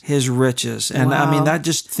increase his riches. And I mean, that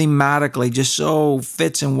just thematically just so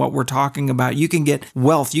fits in what we're talking about. You can get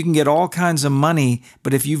wealth, you can get all kinds of money,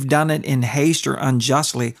 but if you've done it in haste or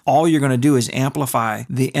unjustly, all you're going to do is amplify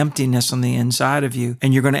the emptiness on the inside of you,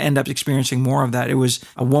 and you're going to end up experiencing more of that. It was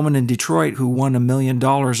a woman in Detroit who won $1 million,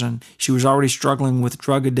 and she was already struggling with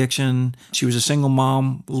drug addiction. She was a single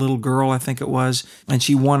mom, little girl, I think it was, and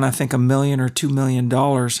she won, I think, $1 million or $2 million.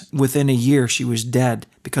 Within a year, she was dead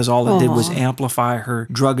because all it did was amplify her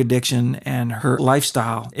drug addiction and her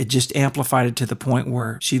lifestyle. It just amplified it to the point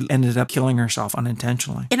where she ended up killing herself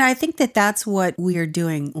unintentionally. And I think that that's what we are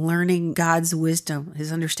doing, learning God's wisdom,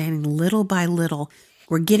 his understanding little by little.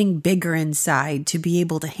 We're getting bigger inside to be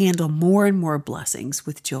able to handle more and more blessings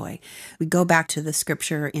with joy. We go back to the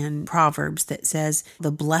scripture in Proverbs that says,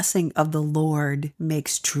 the blessing of the Lord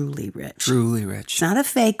makes truly rich. Truly rich. It's not a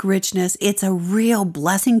fake richness. It's a real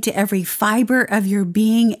blessing to every fiber of your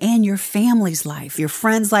being and your family's life, your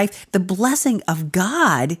friend's life. The blessing of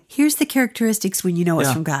God, here's the characteristics when you know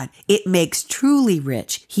it's from God. It makes truly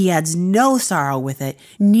rich. He adds no sorrow with it.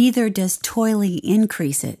 Neither does toiling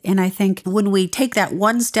increase it. And I think when we take that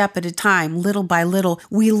one step at a time, little by little,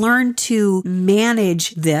 we learn to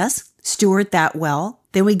manage this, steward that well.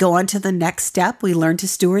 Then we go on to the next step. We learn to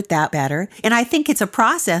steward that better. And I think it's a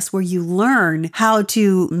process where you learn how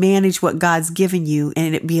to manage what God's given you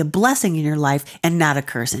and it be a blessing in your life and not a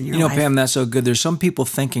curse in your life. Pam, that's so good. There's some people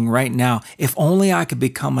thinking right now, if only I could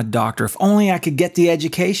become a doctor, if only I could get the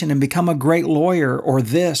education and become a great lawyer or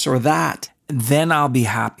this or that, then I'll be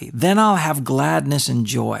happy. Then I'll have gladness and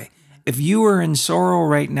joy. If you are in sorrow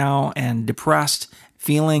right now and depressed,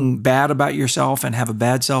 feeling bad about yourself and have a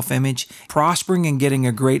bad self-image, prospering and getting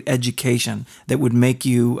a great education that would make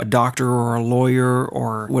you a doctor or a lawyer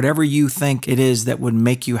or whatever you think it is that would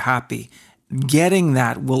make you happy, getting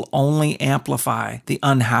that will only amplify the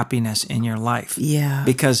unhappiness in your life. Yeah.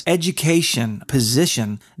 Because education,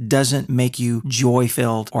 position doesn't make you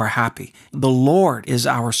joy-filled or happy. The Lord is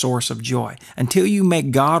our source of joy. Until you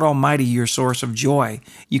make God Almighty your source of joy,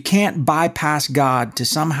 you can't bypass God to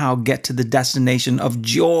somehow get to the destination of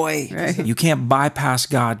joy. Right. You can't bypass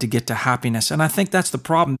God to get to happiness. And I think that's the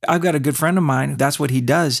problem. I've got a good friend of mine. That's what he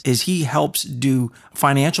does, is he helps do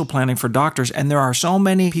financial planning for doctors. And there are so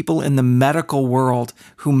many people in the medical world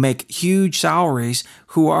who make huge salaries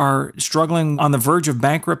who are struggling on the verge of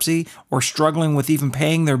bankruptcy or struggling with even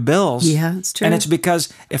paying their bills. Yeah, it's true. And it's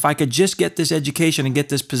because if I could just get this education and get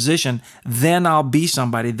this position, then I'll be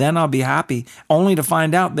somebody, then I'll be happy, only to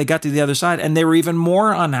find out they got to the other side and they were even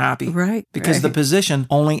more unhappy. Right. Because the position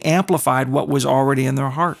only amplified what was already in their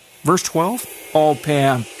heart. Verse 12. Oh,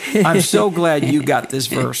 Pam, I'm so glad you got this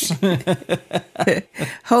verse.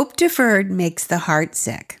 Hope deferred makes the heart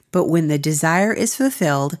sick, but when the desire is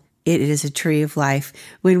fulfilled, it is a tree of life.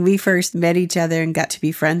 When we first met each other and got to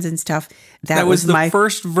be friends and stuff, that was the my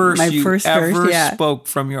first verse you ever spoke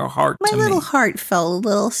from your heart to me. My little heart felt a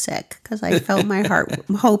little sick because I felt my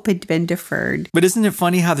hope had been deferred. But isn't it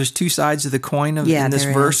funny how there's two sides of the coin in this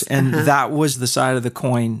verse? And that was the side of the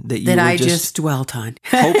coin that I just dwelt on.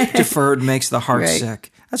 Hope deferred makes the heart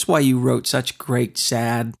sick. That's why you wrote such great,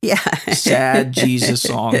 sad Jesus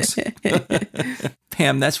songs.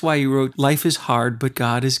 Pam, that's why you wrote, life is hard, but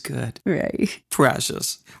God is good. Right.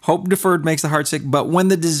 Precious. Hope deferred makes the heart sick, but when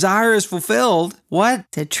the desire is fulfilled, what?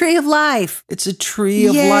 It's a tree of life. It's a tree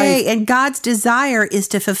of life. And God's desire is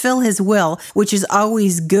to fulfill his will, which is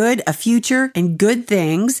always good, a future, and good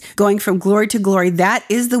things, going from glory to glory. That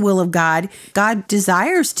is the will of God. God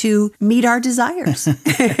desires to meet our desires.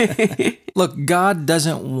 Look, God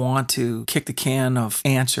doesn't want to kick the can of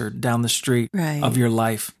answer down the street of your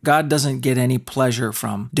life. God doesn't get any pleasure pleasure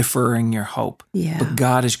from deferring your hope. Yeah. But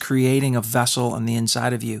God is creating a vessel on the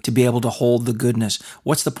inside of you to be able to hold the goodness.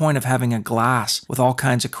 What's the point of having a glass with all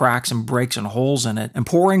kinds of cracks and breaks and holes in it and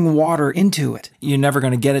pouring water into it? You're never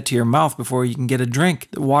going to get it to your mouth before you can get a drink.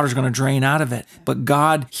 The water's going to drain out of it. But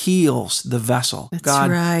God heals the vessel. That's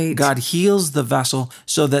right. God heals the vessel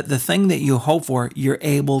so that the thing that you hope for, you're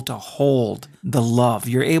able to hold the love.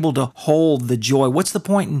 You're able to hold the joy. What's the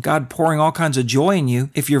point in God pouring all kinds of joy in you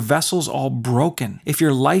if your vessel's all broken? If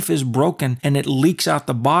your life is broken and it leaks out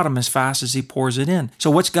the bottom as fast as he pours it in.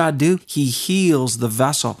 So what's God do? He heals the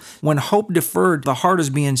vessel. When hope deferred, the heart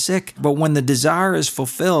is being sick. But when the desire is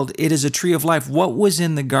fulfilled, it is a tree of life. What was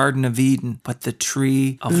in the Garden of Eden but the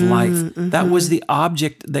tree of life? That was the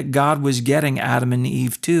object that God was getting Adam and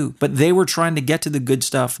Eve to. But they were trying to get to the good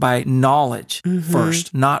stuff by knowledge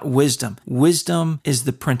first, not wisdom. Wisdom is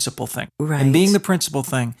the principal thing. Right. And being the principal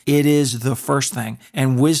thing, it is the first thing.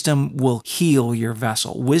 And wisdom will heal your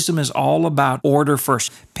vessel. Wisdom is all about order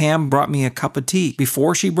first. Pam brought me a cup of tea.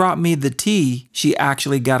 Before she brought me the tea, she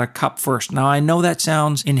actually got a cup first. Now, I know that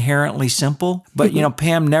sounds inherently simple, but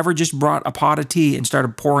Pam never just brought a pot of tea and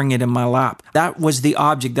started pouring it in my lap. That was the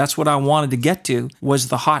object. That's what I wanted to get to, was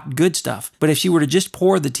the hot, good stuff. But if she were to just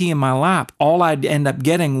pour the tea in my lap, all I'd end up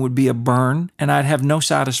getting would be a burn, and I'd have no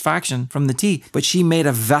satisfaction from the tea. But she made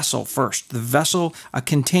a vessel first. The vessel, a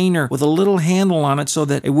container with a little handle on it so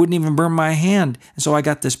that it wouldn't even burn my hand. And so I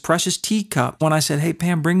got this precious teacup. When I said, hey,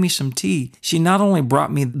 Pam, bring me some tea, she not only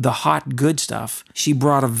brought me the hot, good stuff, she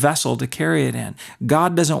brought a vessel to carry it in.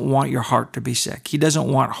 God doesn't want your heart to be sick. He doesn't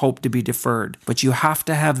want hope to be deferred. But you have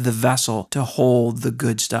to have the vessel to hold the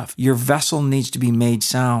good stuff. Your vessel needs to be made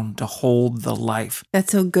sound to hold the life.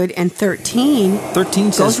 That's so good. And 13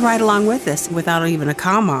 says, goes right along with this without even a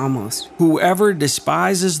comma almost. Whoever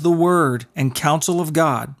despises the word and counsel of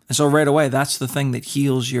God. And so right away, that's the thing that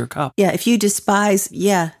heals your cup. Yeah, if you despise,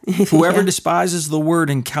 Whoever despises the word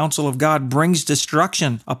and counsel of God brings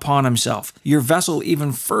destruction upon himself. Your vessel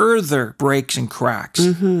even further breaks and cracks.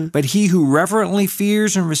 But he who reverently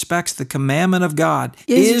fears and respects the commandment of God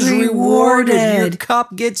is rewarded. Your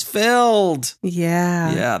cup gets filled.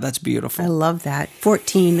 Yeah, that's beautiful. I love that.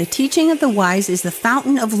 14, the teaching of the wise is the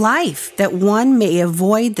fountain of life, that one may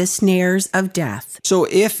avoid the snares of death. So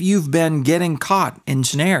if you've been getting caught in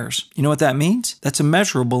snares, you know what that means? That's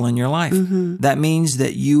immeasurable in your life. That means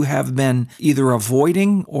that you have been either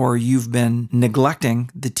avoiding or you've been neglecting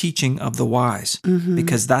the teaching of the wise,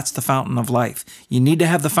 because that's the fountain of life. You need to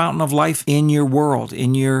have the fountain of life in your world,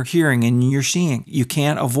 in your hearing, in your seeing. You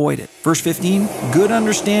can't avoid it. Verse 15, good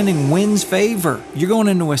understanding wins favor. You're going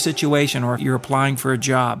into a situation or you're applying for a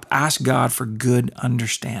job. Ask God for good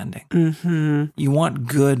understanding. You want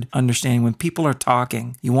good understanding. When people are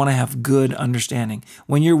talking, you want to have good understanding.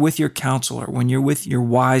 When you're with your counselor, when you're with your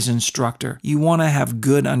wise instructor, you want to have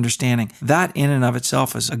good understanding. That in and of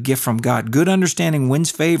itself is a gift from God. Good understanding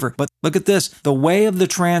wins favor. But look at this. The way of the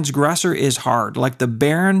transgressor is hard, like the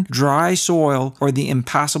barren, dry soil or the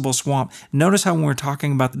impassable swamp. Notice how when we're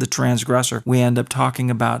talking about the transgressor, we end up talking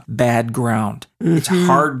about bad ground. It's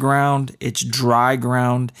hard ground. It's dry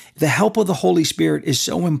ground. The help of the Holy Spirit is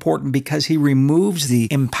so important because he removes the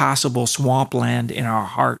impassable swampland in our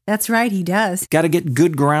heart. That's right, he does. Got to get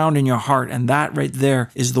good ground in your heart, and that right there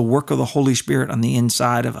is the work of the Holy Spirit on the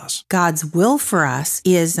inside of us. God's will for us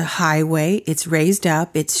is a highway. It's raised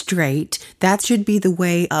up. It's straight. That should be the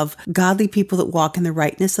way of godly people that walk in the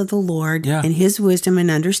rightness of the Lord and his wisdom and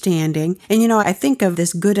understanding. And I think of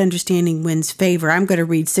this good understanding wins favor. I'm going to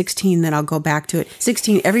read 16, then I'll go back to it.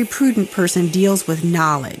 16, every prudent person deals with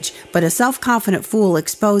knowledge, but a self-confident fool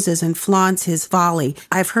exposes and flaunts his folly.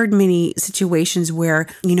 I've heard many situations where,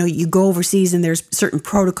 you go overseas and there's certain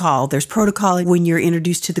protocol. There's protocol when you're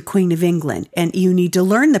introduced to the Queen of England, and you need to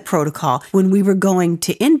learn the protocol. When we were going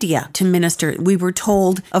to India to minister, we were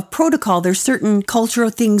told of protocol. There's certain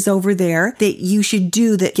cultural things over there that you should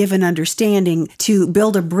do that give an understanding to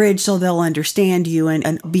build a bridge so they'll understand you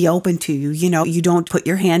and be open to you. You don't put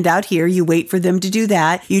your hand out here. You wait for them to do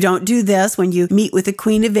that. You don't do this when you meet with the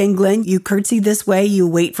Queen of England. You curtsy this way. You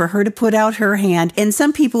wait for her to put out her hand. And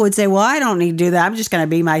some people would say, well, I don't need to do that. I'm just going to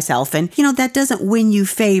be myself. And, that doesn't win you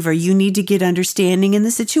favor. You need to get understanding in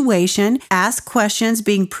the situation. Ask questions.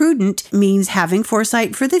 Being prudent means having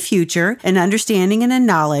foresight for the future, an understanding and a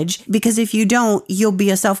knowledge. Because if you don't, you'll be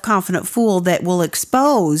a self-confident fool that will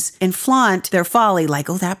expose and flaunt their folly. Like,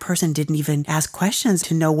 oh, that person didn't even ask questions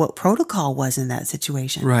to know what protocol was in that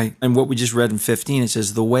situation. Right. And what we just read in 15, it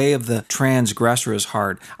says, the way of the transgressor is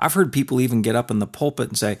hard. I've heard people even get up in the pulpit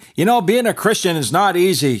and say, being a Christian is not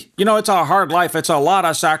easy. It's a hard life. It's a lot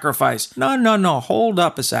of sacrifice. No. Hold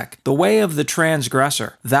up a sec. The way of the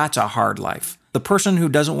transgressor, that's a hard life. The person who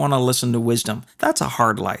doesn't want to listen to wisdom, that's a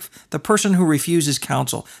hard life. The person who refuses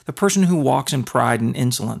counsel, the person who walks in pride and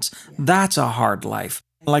insolence, that's a hard life.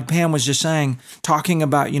 Like Pam was just saying, talking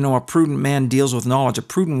about, a prudent man deals with knowledge, a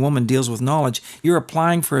prudent woman deals with knowledge. You're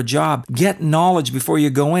applying for a job. Get knowledge before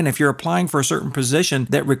you go in. If you're applying for a certain position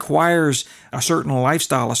that requires a certain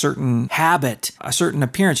lifestyle, a certain habit, a certain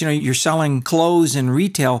appearance, you're selling clothes in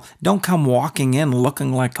retail, don't come walking in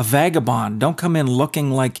looking like a vagabond. Don't come in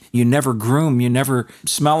looking like you never groom, you never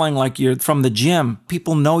smelling like you're from the gym.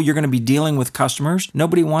 People know you're going to be dealing with customers.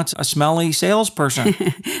 Nobody wants a smelly salesperson.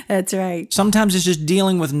 That's right. Sometimes it's just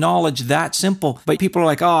dealing with knowledge that simple, but people are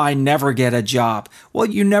like, oh, I never get a job. Well,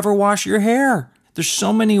 you never wash your hair. There's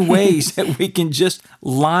so many ways that we can just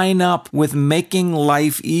line up with making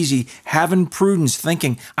life easy, having prudence,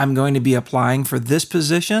 thinking, I'm going to be applying for this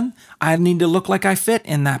position. I need to look like I fit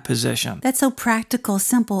in that position. That's so practical,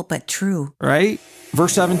 simple, but true. Right?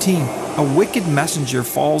 Verse 17, a wicked messenger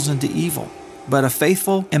falls into evil, but a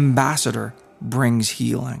faithful ambassador brings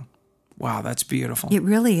healing. Wow, that's beautiful. It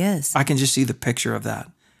really is. I can just see the picture of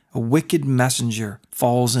that. A wicked messenger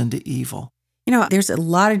falls into evil. There's a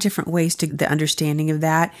lot of different ways to the understanding of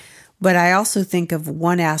that, but I also think of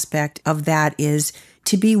one aspect of that is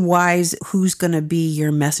to be wise who's going to be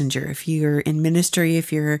your messenger. If you're in ministry,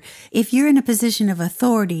 if you're in a position of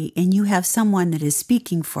authority and you have someone that is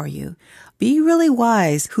speaking for you, be really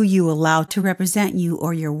wise who you allow to represent you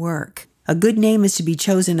or your work. A good name is to be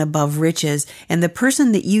chosen above riches, and the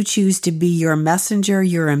person that you choose to be your messenger,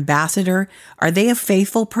 your ambassador, are they a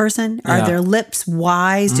faithful person? Are their lips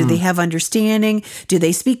wise? Do they have understanding? Do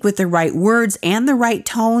they speak with the right words and the right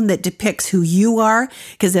tone that depicts who you are?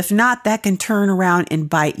 Because if not, that can turn around and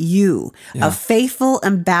bite you. Yeah. A faithful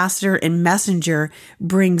ambassador and messenger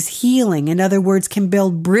brings healing. In other words, can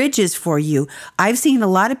build bridges for you. I've seen a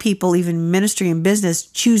lot of people, even ministry and business,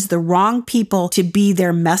 choose the wrong people to be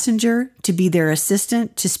their messenger, to be their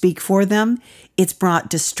assistant, to speak for them. It's brought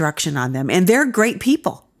destruction on them. And they're great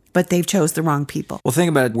people, but they've chose the wrong people. Well, think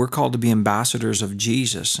about it. We're called to be ambassadors of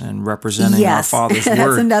Jesus and representing our Father's word.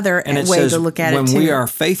 That's another way to look at it, too. When we are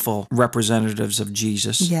faithful representatives of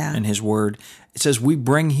Jesus and his word, it says we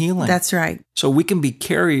bring healing. That's right. So we can be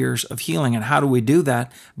carriers of healing. And how do we do that?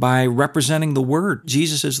 By representing the word.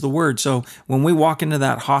 Jesus is the word. So when we walk into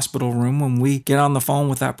that hospital room, when we get on the phone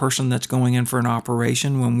with that person that's going in for an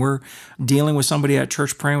operation, when we're dealing with somebody at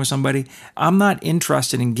church, praying with somebody, I'm not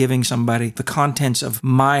interested in giving somebody the contents of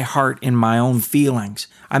my heart and my own feelings.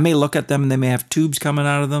 I may look at them and they may have tubes coming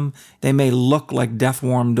out of them. They may look like death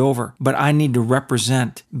warmed over, but I need to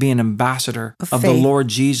represent, be an ambassador of the Lord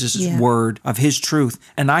Jesus' word, of his truth.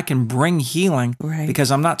 And I can bring healing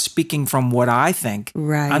because I'm not speaking from what I think.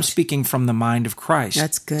 Right. I'm speaking from the mind of Christ.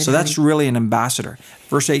 That's good. So that's really an ambassador.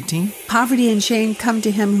 Verse 18. Poverty and shame come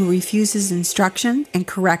to him who refuses instruction and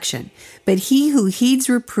correction, but he who heeds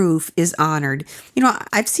reproof is honored.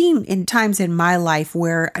 I've seen in times in my life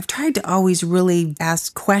where I've tried to always really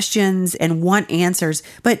ask questions and want answers,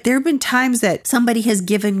 but there have been times that somebody has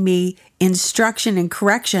given me instruction and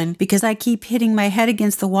correction because I keep hitting my head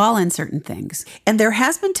against the wall on certain things. And there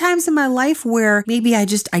has been times in my life where maybe I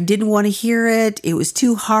didn't want to hear it. It was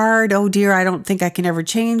too hard. Oh dear, I don't think I can ever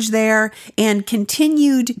change there. And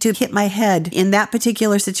continued to hit my head in that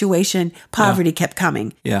particular situation. Poverty kept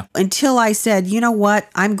coming. Yeah. Until I said, you know what?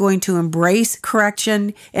 I'm going to embrace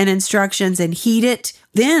correction and instructions and heed it.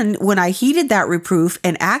 Then when I heeded that reproof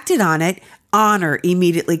and acted on it, honor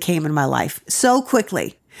immediately came in my life so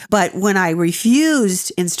quickly. But when I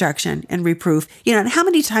refused instruction and reproof, and how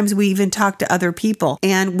many times we even talk to other people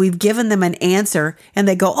and we've given them an answer and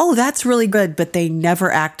they go, oh, that's really good, but they never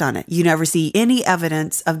act on it. You never see any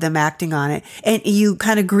evidence of them acting on it. And you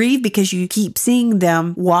kind of grieve because you keep seeing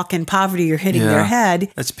them walk in poverty or hitting their head.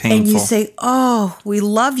 That's painful. And you say, oh, we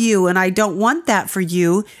love you and I don't want that for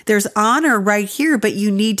you. There's honor right here, but you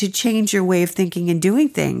need to change your way of thinking and doing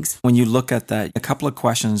things. When you look at that, a couple of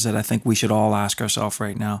questions that I think we should all ask ourselves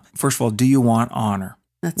right now. First of all, do you want honor?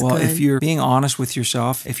 That's well, good. If you're being honest with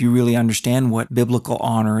yourself, if you really understand what biblical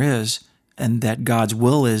honor is and that God's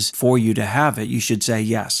will is for you to have it, you should say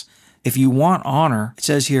yes. If you want honor, it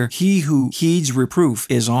says here, he who heeds reproof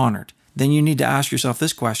is honored. Then you need to ask yourself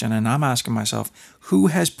this question, and I'm asking myself, who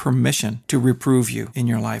has permission to reprove you in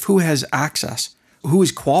your life? Who has access? Who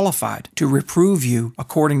is qualified to reprove you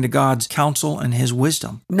according to God's counsel and his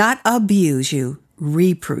wisdom? Not abuse you.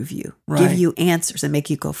 Reprove you, give you answers and make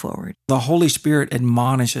you go forward. The Holy Spirit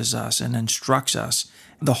admonishes us and instructs us.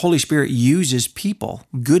 The Holy Spirit uses people,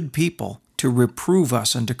 good people, to reprove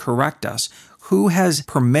us and to correct us. Who has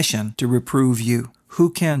permission to reprove you? who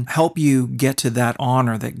can help you get to that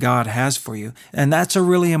honor that God has for you? And that's a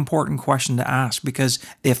really important question to ask, because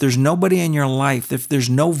if there's nobody in your life, if there's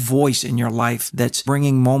no voice in your life that's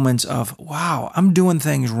bringing moments of, wow, I'm doing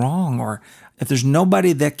things wrong, or if there's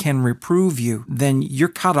nobody that can reprove you, then you're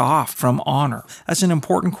cut off from honor. That's an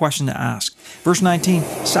important question to ask. Verse 19,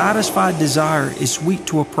 satisfied desire is sweet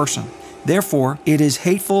to a person. Therefore, it is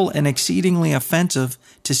hateful and exceedingly offensive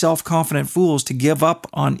to self-confident fools to give up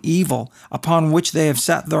on evil upon which they have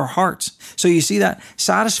set their hearts. So you see that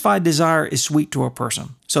satisfied desire is sweet to a person.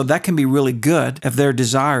 So that can be really good if their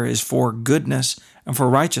desire is for goodness and for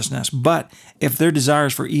righteousness. But if their desire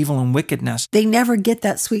is for evil and wickedness, they never get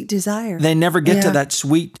that sweet desire. They never get to that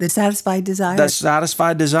sweet, the satisfied desire. That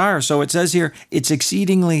satisfied desire. So it says here, it's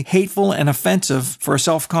exceedingly hateful and offensive for a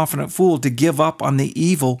self-confident fool to give up on the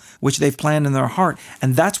evil which they've planned in their heart.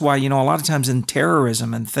 And that's why, a lot of times in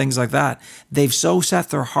terrorism and things like that, they've so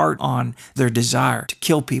set their heart on their desire to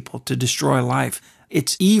kill people, to destroy life.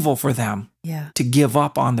 It's evil for them to give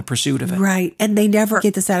up on the pursuit of it. Right. And they never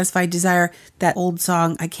get the satisfied desire. That old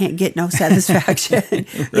song, I can't get no satisfaction.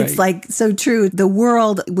 Right. It's like so true. The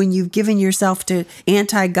world, when you've given yourself to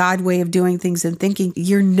anti-God way of doing things and thinking,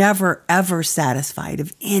 you're never, ever satisfied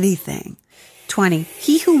of anything. 20,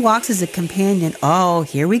 he who walks as a companion, oh,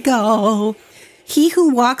 here we go. He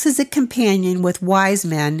who walks as a companion with wise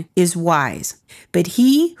men is wise, but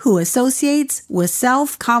he who associates with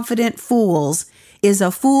self-confident fools is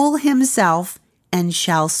a fool himself and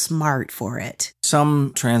shall smart for it.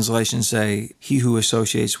 Some translations say, he who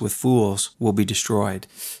associates with fools will be destroyed.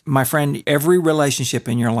 My friend, every relationship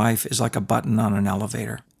in your life is like a button on an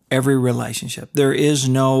elevator. Every relationship. There is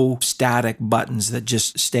no static buttons that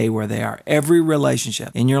just stay where they are. Every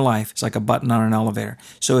relationship in your life is like a button on an elevator.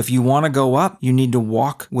 So if you want to go up, you need to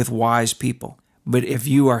walk with wise people. But if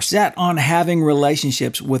you are set on having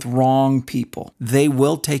relationships with wrong people, they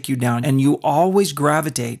will take you down, and you always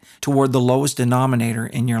gravitate toward the lowest denominator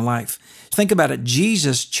in your life. Think about it.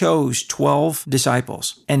 Jesus chose 12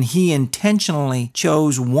 disciples, and he intentionally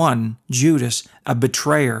chose one, Judas, a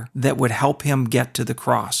betrayer that would help him get to the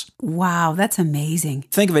cross. Wow, that's amazing.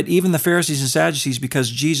 Think of it, even the Pharisees and Sadducees, because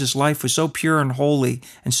Jesus' life was so pure and holy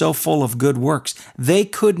and so full of good works, they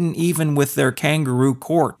couldn't even with their kangaroo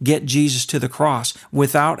court get Jesus to the cross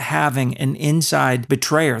without having an inside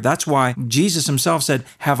betrayer. That's why Jesus himself said,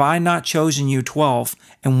 have I not chosen you 12,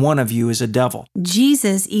 and one of you is a devil?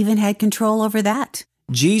 Jesus even had control over that.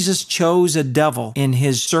 Jesus chose a devil in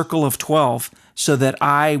his circle of 12 so that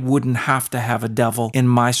I wouldn't have to have a devil in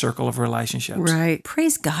my circle of relationships. Right.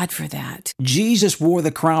 Praise God for that. Jesus wore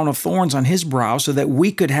the crown of thorns on his brow so that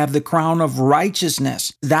we could have the crown of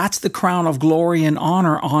righteousness. That's the crown of glory and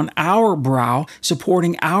honor on our brow,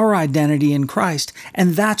 supporting our identity in Christ.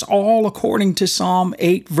 And that's all according to Psalm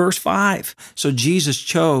 8, verse 5. So Jesus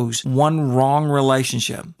chose one wrong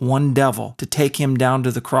relationship, one devil, to take him down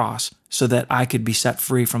to the cross so that I could be set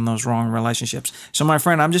free from those wrong relationships. So my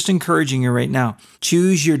friend, I'm just encouraging you right now,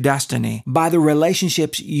 choose your destiny by the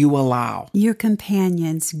relationships you allow. Your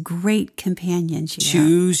companions, great companions.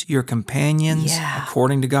 Choose your companions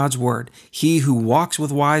according to God's word. He who walks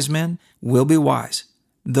with wise men will be wise.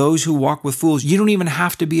 Those who walk with fools, you don't even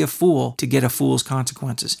have to be a fool to get a fool's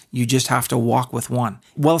consequences. You just have to walk with one.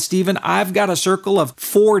 Well, Stephen, I've got a circle of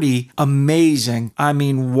 40 amazing,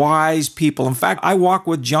 wise people. In fact, I walk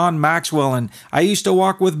with John Maxwell, and I used to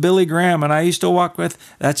walk with Billy Graham, and I used to walk with,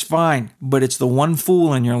 that's fine. But it's the one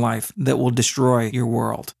fool in your life that will destroy your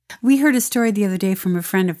world. We heard a story the other day from a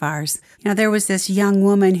friend of ours. There was this young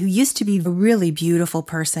woman who used to be a really beautiful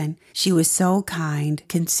person. She was so kind,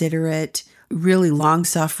 considerate, really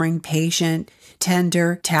long-suffering, patient,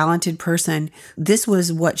 tender, talented person. This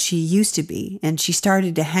was what she used to be. And she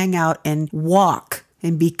started to hang out and walk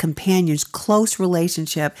and be companions, close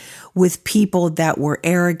relationship with people that were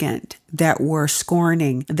arrogant, that were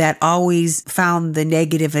scorning, that always found the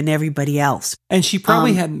negative in everybody else. And she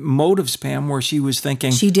probably had motives, Pam, where she was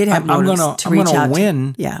thinking, she did have motives to reach out.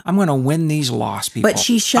 I'm going to win these lost people. But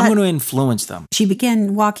I'm going to influence them. She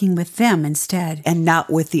began walking with them instead and not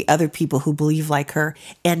with the other people who believe like her.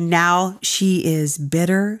 And now she is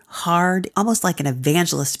bitter, hard, almost like an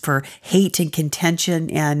evangelist for hate and contention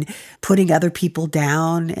and putting other people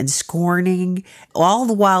down and scorning. All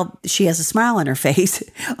the while she has a smile on her face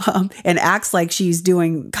and acts like she's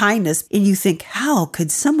doing kindness. And you think, how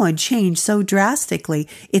could someone change so drastically?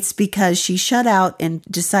 It's because she shut out and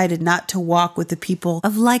decided not to walk with the people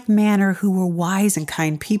of like manner who were wise and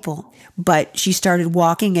kind people. But she started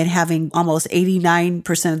walking and having almost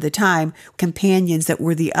 89% of the time companions that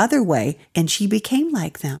were the other way, and she became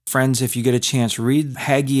like them. Friends, if you get a chance, read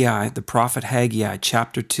Haggai, the prophet Haggai,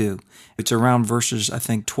 chapter 2. It's around verses, I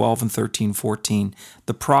think, 12 and 13, 14.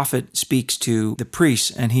 The prophet speaks to the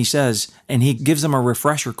priests and he says, and he gives them a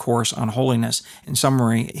refresher course on holiness. In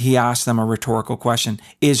summary, he asks them a rhetorical question.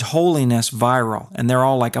 Is holiness viral? And they're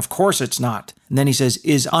all like, of course it's not. And then he says,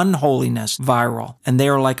 is unholiness viral? And they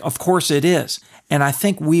are like, of course it is. And I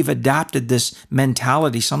think we've adopted this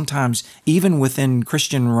mentality sometimes, even within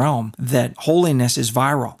Christian realm, that holiness is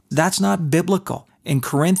viral. That's not biblical. In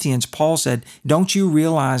Corinthians, Paul said, don't you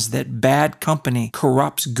realize that bad company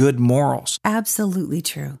corrupts good morals? Absolutely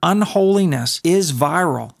true. Unholiness is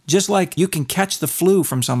viral. Just like you can catch the flu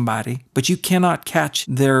from somebody, but you cannot catch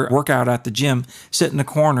their workout at the gym, sit in the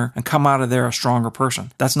corner, and come out of there a stronger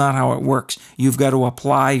person. That's not how it works. You've got to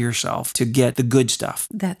apply yourself to get the good stuff.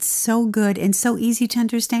 That's so good and so easy to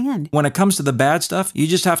understand. When it comes to the bad stuff, you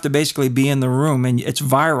just have to basically be in the room, and it's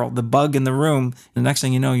viral. The bug in the room, the next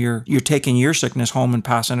thing you know, you're taking your sickness home and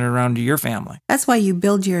passing it around to your family. That's why you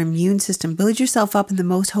build your immune system, build yourself up in the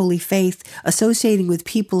most holy faith, associating with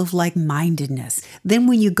people of like-mindedness. Then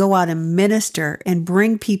when you go out and minister and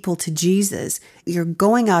bring people to Jesus, you're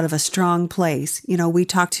going out of a strong place. You know, we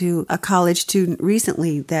talked to a college student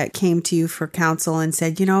recently that came to you for counsel and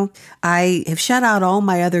said, you know, I have shut out all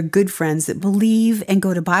my other good friends that believe and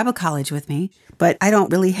go to Bible college with me, but I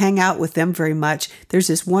don't really hang out with them very much. There's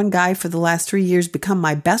this one guy for the last 3 years become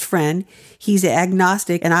my best friend. He's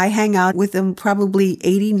agnostic and I hang out with him probably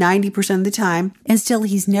 80-90% of the time. And still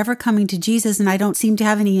he's never coming to Jesus and I don't seem to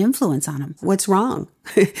have any influence on him. What's wrong?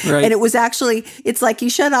 Right. And it was actually, it's like he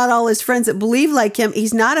shut out all his friends that believe like him.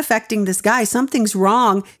 He's not affecting this guy. Something's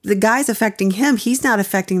wrong. The guy's affecting him. He's not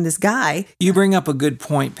affecting this guy. You bring up a good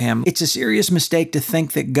point, Pam. It's a serious mistake to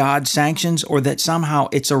think that God sanctions or that somehow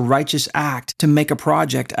it's a righteous act to make a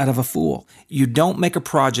project out of a fool. You don't make a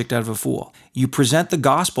project out of a fool. You present the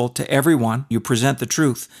gospel to everyone. You present the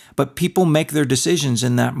truth, but people make their decisions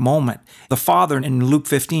in that moment. The father in Luke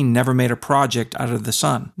 15 never made a project out of the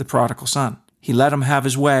son, the prodigal son. He let him have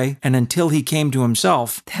his way, and until he came to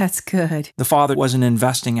himself, That's good. the father wasn't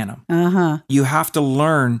investing in him. You have to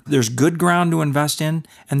learn there's good ground to invest in,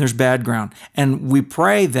 and there's bad ground. And we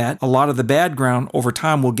pray that a lot of the bad ground over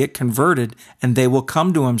time will get converted, and they will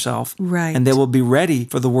come to himself, Right. and they will be ready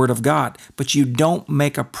for the word of God. But you don't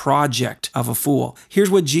make a project of a fool.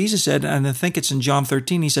 Here's what Jesus said, and I think it's in John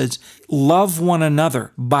 13. He says, love one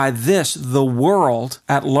another. By this, the world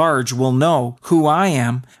at large will know who I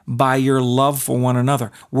am by your love for one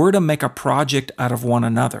another. We're to make a project out of one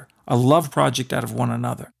another, a love project out of one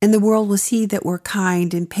another. And the world will see that we're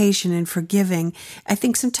kind and patient and forgiving. I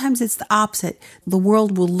think sometimes it's the opposite. The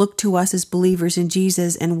world will look to us as believers in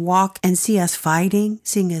Jesus and walk and see us fighting,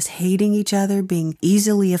 seeing us hating each other, being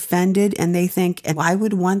easily offended. And they think, and I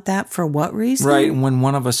would want that for what reason? Right. And when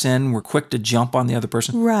one of us sin, we're quick to jump on the other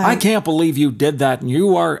person. Right. I can't believe you did that and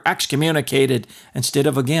you are excommunicated. Instead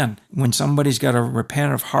of, again, when somebody's got a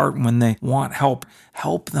repentant heart, when they want help,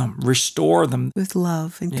 help them, restore them. With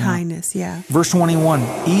love and kindness, yeah. Verse 21,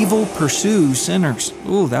 evil pursues sinners.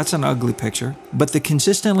 Ooh, that's an ugly picture. But the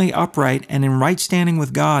consistently upright and in right standing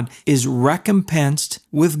with God is recompensed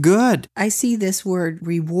with good. I see this word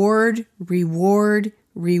reward,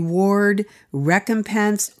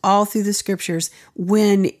 recompense all through the scriptures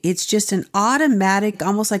when it's just an automatic,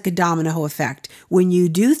 almost like a domino effect. When you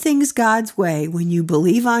do things God's way, when you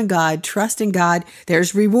believe on God, trust in God,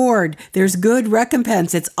 there's reward, there's good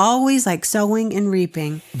recompense. It's always like sowing and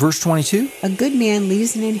reaping. Verse 22, A good man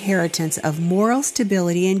leaves an inheritance of moral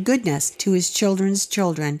stability and goodness to his children's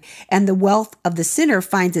children, and the wealth of the sinner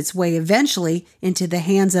finds its way eventually into the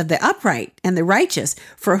hands of the upright and the righteous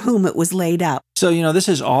for whom it was laid up. So, this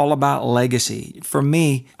is all about legacy. For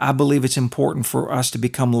me, I believe it's important for us to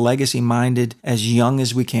become legacy-minded as young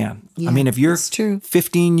as we can. Yeah, I mean, if you're that's true.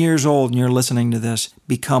 15 years old and you're listening to this,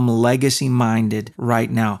 become legacy-minded right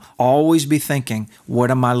now. Always be thinking, what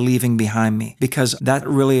am I leaving behind me? Because that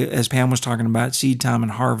really, as Pam was talking about, seed time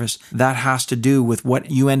and harvest, that has to do with what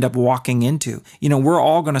you end up walking into. We're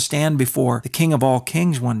all going to stand before the King of all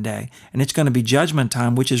kings one day, and it's going to be judgment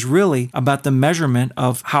time, which is really about the measurement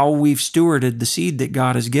of how we've stewarded the seed that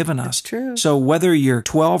God has given us. That's true. So whether you're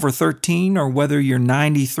 12 or 13 or whether you're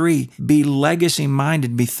 93, be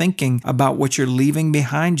legacy-minded, be thinking about what you're leaving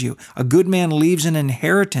behind you. A good man leaves an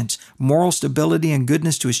inheritance, moral stability and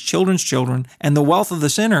goodness to his children's children, and the wealth of the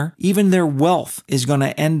sinner, even their wealth, is going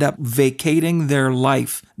to end up vacating their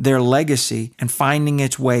life, their legacy, and finding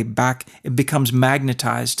its way back. It becomes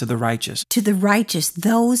magnetized to the righteous. To the righteous,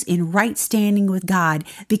 those in right standing with God,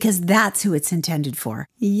 because that's who it's intended for.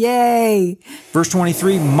 Yay! Verse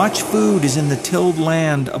 23, much food is in the tilled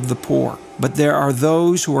land of the poor, but there are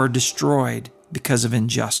those who are destroyed because of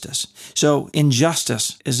injustice. So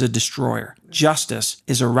injustice is a destroyer. Justice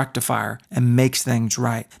is a rectifier and makes things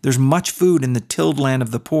right. There's much food in the tilled land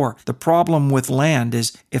of the poor. The problem with land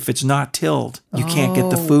is if it's not tilled, you can't get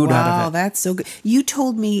the food out of it. Wow, that's so good. You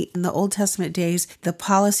told me in the Old Testament days, the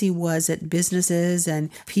policy was that businesses and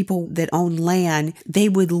people that own land, they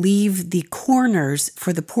would leave the corners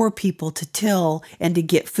for the poor people to till and to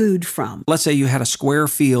get food from. Let's say you had a square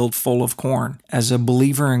field full of corn. As a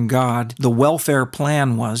believer in God, the welfare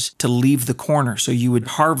plan was to leave the corner. So you would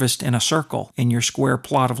harvest in a circle in your square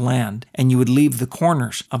plot of land, and you would leave the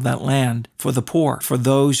corners of that land for the poor, for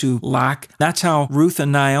those who lack. That's how Ruth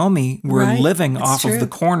and Naomi were living off of the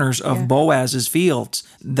corners of Boaz's fields.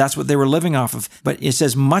 That's what they were living off of. But it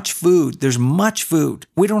says much food. There's much food.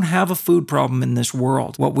 We don't have a food problem in this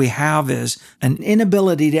world. What we have is an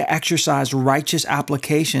inability to exercise righteous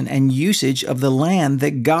application and usage of the land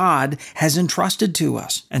that God has entrusted to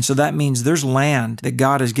us. And so that means there's land that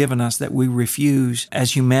God has given us that we refuse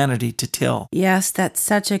as humanity to till. Yes, that's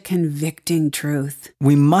such a convicting truth.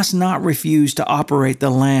 We must not refuse to operate the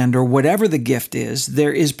land or whatever the gift is.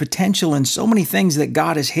 There is potential in so many things that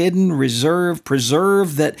God has hidden, reserved,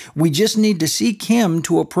 preserved, that we just need to seek Him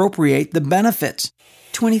to appropriate the benefits.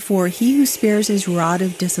 24, he who spares his rod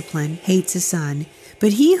of discipline hates his son,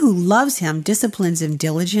 but he who loves him disciplines him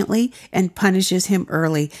diligently and punishes him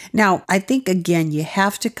early. Now, I think, again, you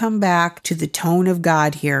have to come back to the tone of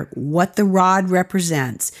God here, what the rod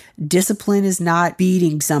represents. Discipline is not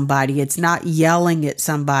beating somebody. It's not yelling at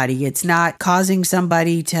somebody. It's not causing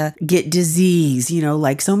somebody to get disease.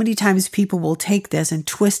 Like so many times people will take this and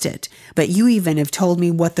twist it. But you even have told me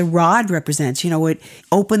what the rod represents. It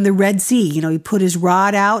opened the Red Sea. He put his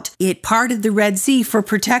rod out. It parted the Red Sea for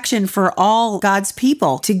protection for all God's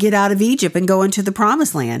people to get out of Egypt and go into the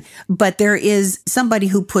promised land. But there is somebody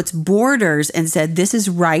who puts borders and said, this is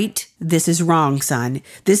right, this is wrong, son.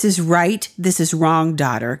 This is right, this is wrong,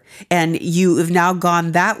 daughter. And you have now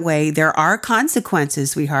gone that way. There are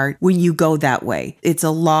consequences, sweetheart, when you go that way. It's a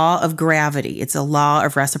law of gravity. It's a law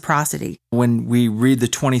of reciprocity. When we read the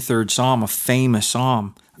 23rd Psalm, a famous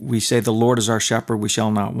psalm, we say, the Lord is our shepherd, we shall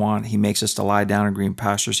not want. He makes us to lie down in green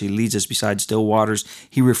pastures. He leads us beside still waters.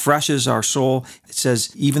 He refreshes our soul. It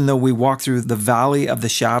says, even though we walk through the valley of the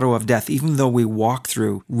shadow of death, even though we walk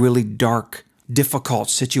through really dark, difficult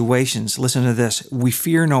situations, listen to this, we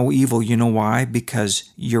fear no evil. You know why? Because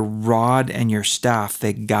your rod and your staff,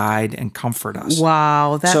 they guide and comfort us.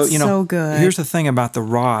 Wow, that's so good. Here's the thing about the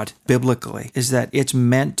rod, biblically, is that it's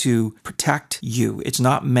meant to protect you. It's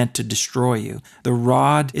not meant to destroy you. The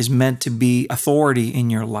rod is meant to be authority in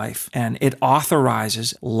your life, and it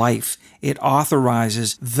authorizes life. It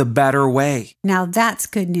authorizes the better way. Now that's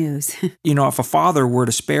good news. If a father were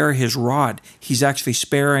to spare his rod, he's actually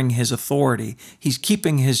sparing his authority. He's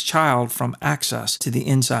keeping his child from access to the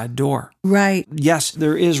inside door. Right. Yes,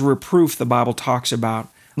 there is reproof the Bible talks about.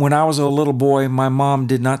 When I was a little boy, my mom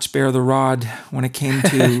did not spare the rod when it came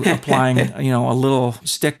to applying, a little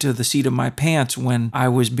stick to the seat of my pants when I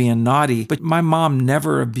was being naughty. But my mom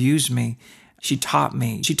never abused me. She taught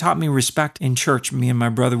me respect in church. Me and my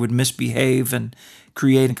brother would misbehave and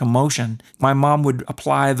create a commotion. My mom would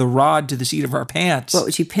apply the rod to the seat of our pants. What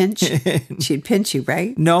would she pinch? She'd pinch you,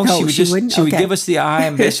 right? No, she wouldn't. She would give us the eye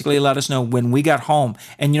and basically let us know when we got home.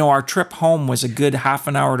 And our trip home was a good half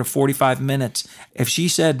an hour to 45 minutes. If she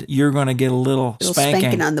said you're going to get a little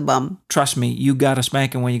spanking on the bum, trust me, you got a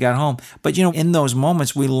spanking when you got home. But in those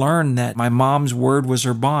moments, we learned that my mom's word was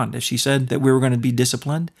her bond. If she said that we were going to be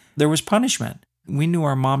disciplined, there was punishment. We knew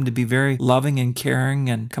our mom to be very loving and caring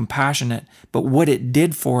and compassionate, but what it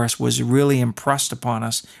did for us was really impressed upon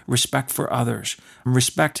us respect for others,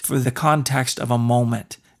 respect for the context of a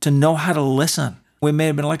moment, to know how to listen. We may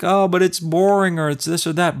have been like, oh, but it's boring or it's this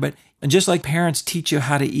or that, but just like parents teach you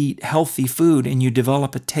how to eat healthy food and you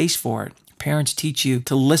develop a taste for it, parents teach you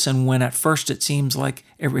to listen when at first it seems like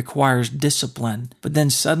it requires discipline, but then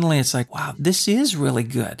suddenly it's like, wow, this is really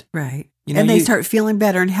good. Right. And they start feeling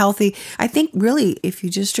better and healthy. I think really, if you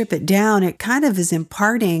just strip it down, it kind of is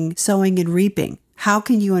imparting sowing and reaping. How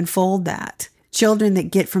can you unfold that? Children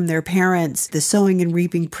that get from their parents the sowing and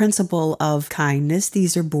reaping principle of kindness,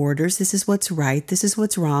 these are borders, this is what's right, this is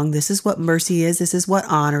what's wrong, this is what mercy is, this is what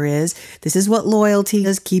honor is, this is what loyalty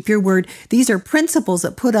is, keep your word. These are principles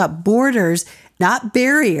that put up borders, not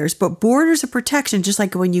barriers, but borders of protection. Just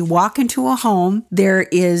like when you walk into a home, there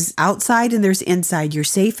is outside and there's inside. You're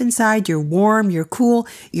safe inside, you're warm, you're cool,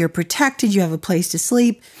 you're protected, you have a place to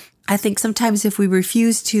sleep. I think sometimes if we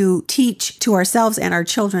refuse to teach to ourselves and our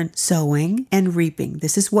children sowing and reaping,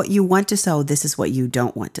 this is what you want to sow, this is what you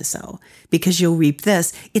don't want to sow, because you'll reap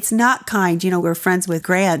this. It's not kind. We're friends with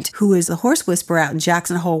Grant, who is a horse whisperer out in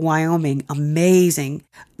Jackson Hole, Wyoming. Amazing.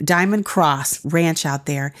 Diamond Cross Ranch out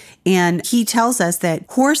there. And he tells us that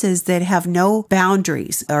horses that have no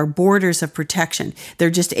boundaries or borders of protection, they're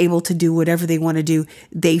just able to do whatever they want to do.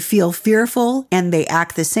 They feel fearful and they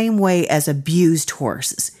act the same way as abused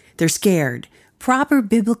horses. They're scared. Proper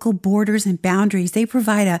biblical borders and boundaries, they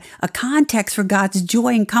provide a context for God's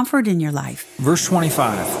joy and comfort in your life. Verse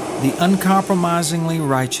 25, the uncompromisingly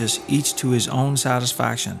righteous eats to his own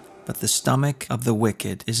satisfaction, but the stomach of the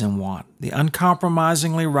wicked is in want. The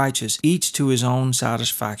uncompromisingly righteous eats to his own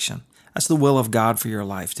satisfaction. That's the will of God for your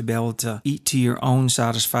life, to be able to eat to your own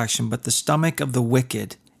satisfaction, but the stomach of the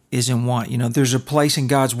wicked is in want. There's a place in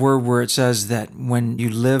God's word where it says that when you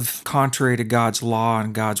live contrary to God's law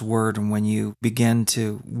and God's word, and when you begin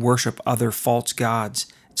to worship other false gods,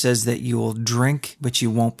 it says that you will drink, but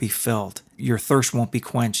you won't be filled. Your thirst won't be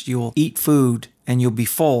quenched. You will eat food and you'll be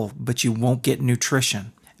full, but you won't get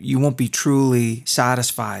nutrition. You won't be truly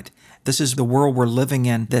satisfied. This is the world we're living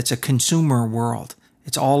in that's a consumer world.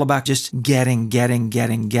 It's all about just getting.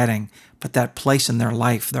 But that place in their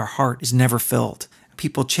life, their heart is never filled.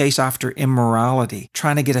 People chase after immorality,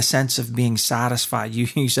 trying to get a sense of being satisfied.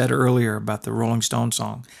 You said earlier about the Rolling Stone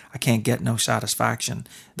song, I can't get no satisfaction.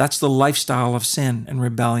 That's the lifestyle of sin and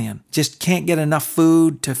rebellion. Just can't get enough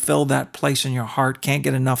food to fill that place in your heart. Can't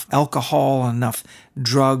get enough alcohol, enough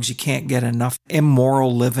drugs. You can't get enough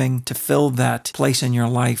immoral living to fill that place in your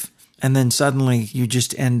life. And then suddenly you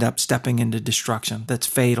just end up stepping into destruction. That's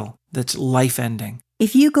fatal. That's life-ending.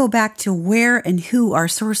 If you go back to where and who our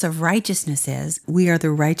source of righteousness is, we are the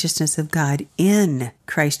righteousness of God in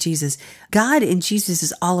Christ Jesus. God in Jesus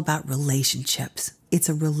is all about relationships. It's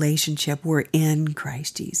a relationship. We're in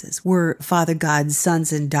Christ Jesus. We're Father God's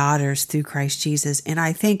sons and daughters through Christ Jesus. And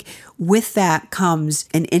I think with that comes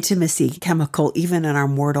an intimacy chemical, even in our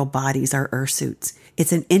mortal bodies, our earth suits.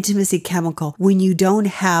 It's an intimacy chemical. When you don't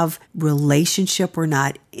have relationship, we're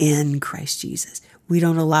not in Christ Jesus. We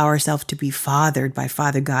don't allow ourselves to be fathered by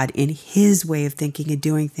Father God in His way of thinking and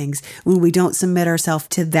doing things. When we don't submit ourselves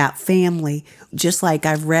to that family, just like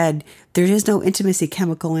I've read, there is no intimacy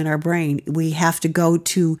chemical in our brain. We have to go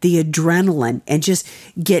to the adrenaline and just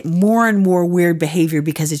get more and more weird behavior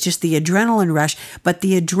because it's just the adrenaline rush. But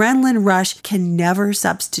the adrenaline rush can never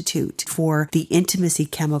substitute for the intimacy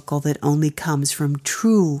chemical that only comes from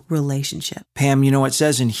true relationship. Pam, it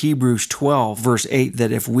says in Hebrews 12, verse 8,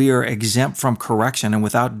 that if we are exempt from correction and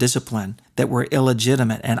without discipline, that we're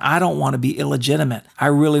illegitimate. And I don't want to be illegitimate. I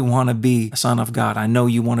really want to be a son of God. I know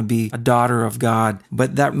you want to be a daughter of God,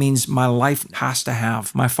 but that means my life has to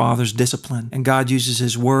have my Father's discipline. And God uses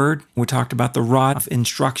His word. We talked about the rod of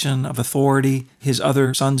instruction, of authority, His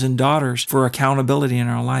other sons and daughters for accountability in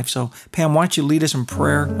our life. So Pam, why don't you lead us in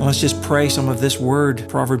prayer? And let's just pray some of this word,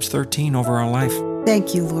 Proverbs 13, over our life.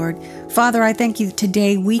 Thank you, Lord. Father, I thank you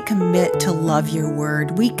today. We commit to love your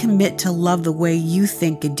word. We commit to love the way you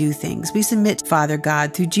think and do things. We submit, Father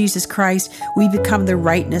God, through Jesus Christ, we become the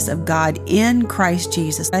rightness of God in Christ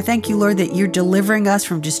Jesus. I thank you, Lord, that you're delivering us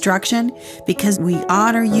from destruction because we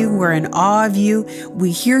honor you. We're in awe of you.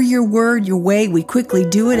 We hear your word, your way. We quickly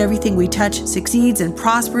do it. Everything we touch succeeds and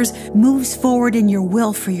prospers, moves forward in your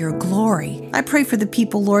will for your glory. I pray for the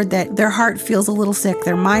people, Lord, that their heart feels a little sick.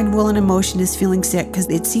 Their mind, will, and emotion is feeling sick because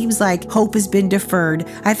it seems like hope has been deferred.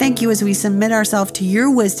 I thank you as we submit ourselves to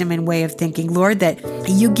your wisdom and way of thinking, Lord, that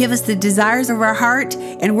you give us the desires of our heart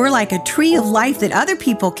and we're like a tree of life that other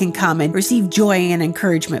people can come and receive joy and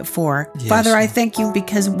encouragement for. Yes. Father, I thank you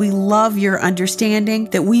because we love your understanding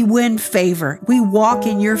that we win favor. We walk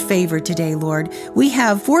in your favor today, Lord. We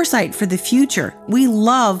have foresight for the future. We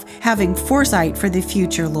love having foresight for the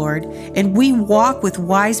future, Lord. And we walk with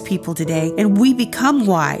wise people today and we become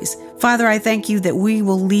wise. Father, I thank you that we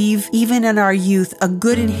will leave, even in our youth, a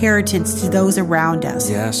good inheritance to those around us.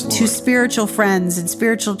 Yes, Lord. To spiritual friends and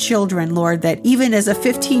spiritual children, Lord, that even as a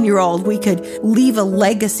 15-year-old, we could leave a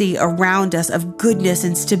legacy around us of goodness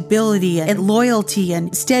and stability and loyalty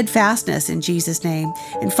and steadfastness in Jesus' name.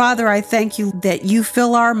 And Father, I thank you that you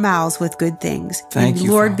fill our mouths with good things. Thank you,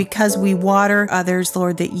 Lord, Father. because we water others,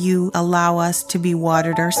 Lord, that you allow us to be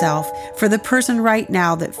watered ourselves. For the person right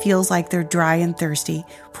now that feels like they're dry and thirsty,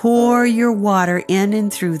 pour your water in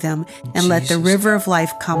and through them and let the river of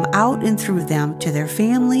life come out and through them to their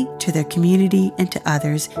family, to their community, and to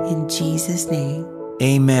others. In Jesus' name.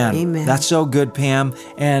 Amen. Amen. That's so good, Pam.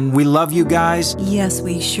 And we love you guys. Yes,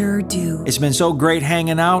 we sure do. It's been so great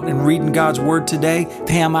hanging out and reading God's Word today.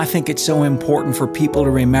 Pam, I think it's so important for people to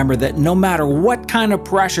remember that no matter what kind of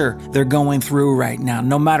pressure they're going through right now,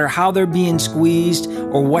 no matter how they're being squeezed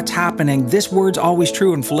or what's happening, this word's always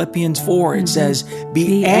true. In Philippians 4, it says,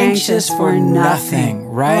 be anxious for nothing,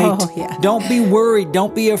 right? Oh, yeah. Don't be worried.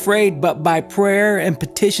 Don't be afraid. But by prayer and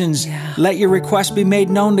petitions, let your requests be made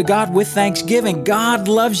known to God with thanksgiving. God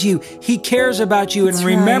loves you. He cares about you. And That's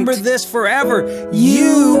remember right. this forever.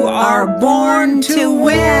 You are born to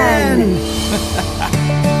win.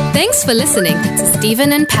 Thanks for listening to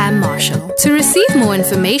Stephen and Pam Marshall. To receive more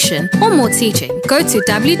information or more teaching, go to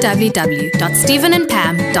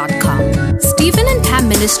www.stephenandpam.com. Stephen and Pam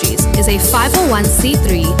Ministries is a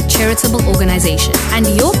 501c3 charitable organization, and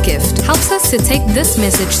your gift helps us to take this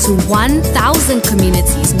message to 1,000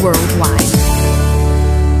 communities worldwide.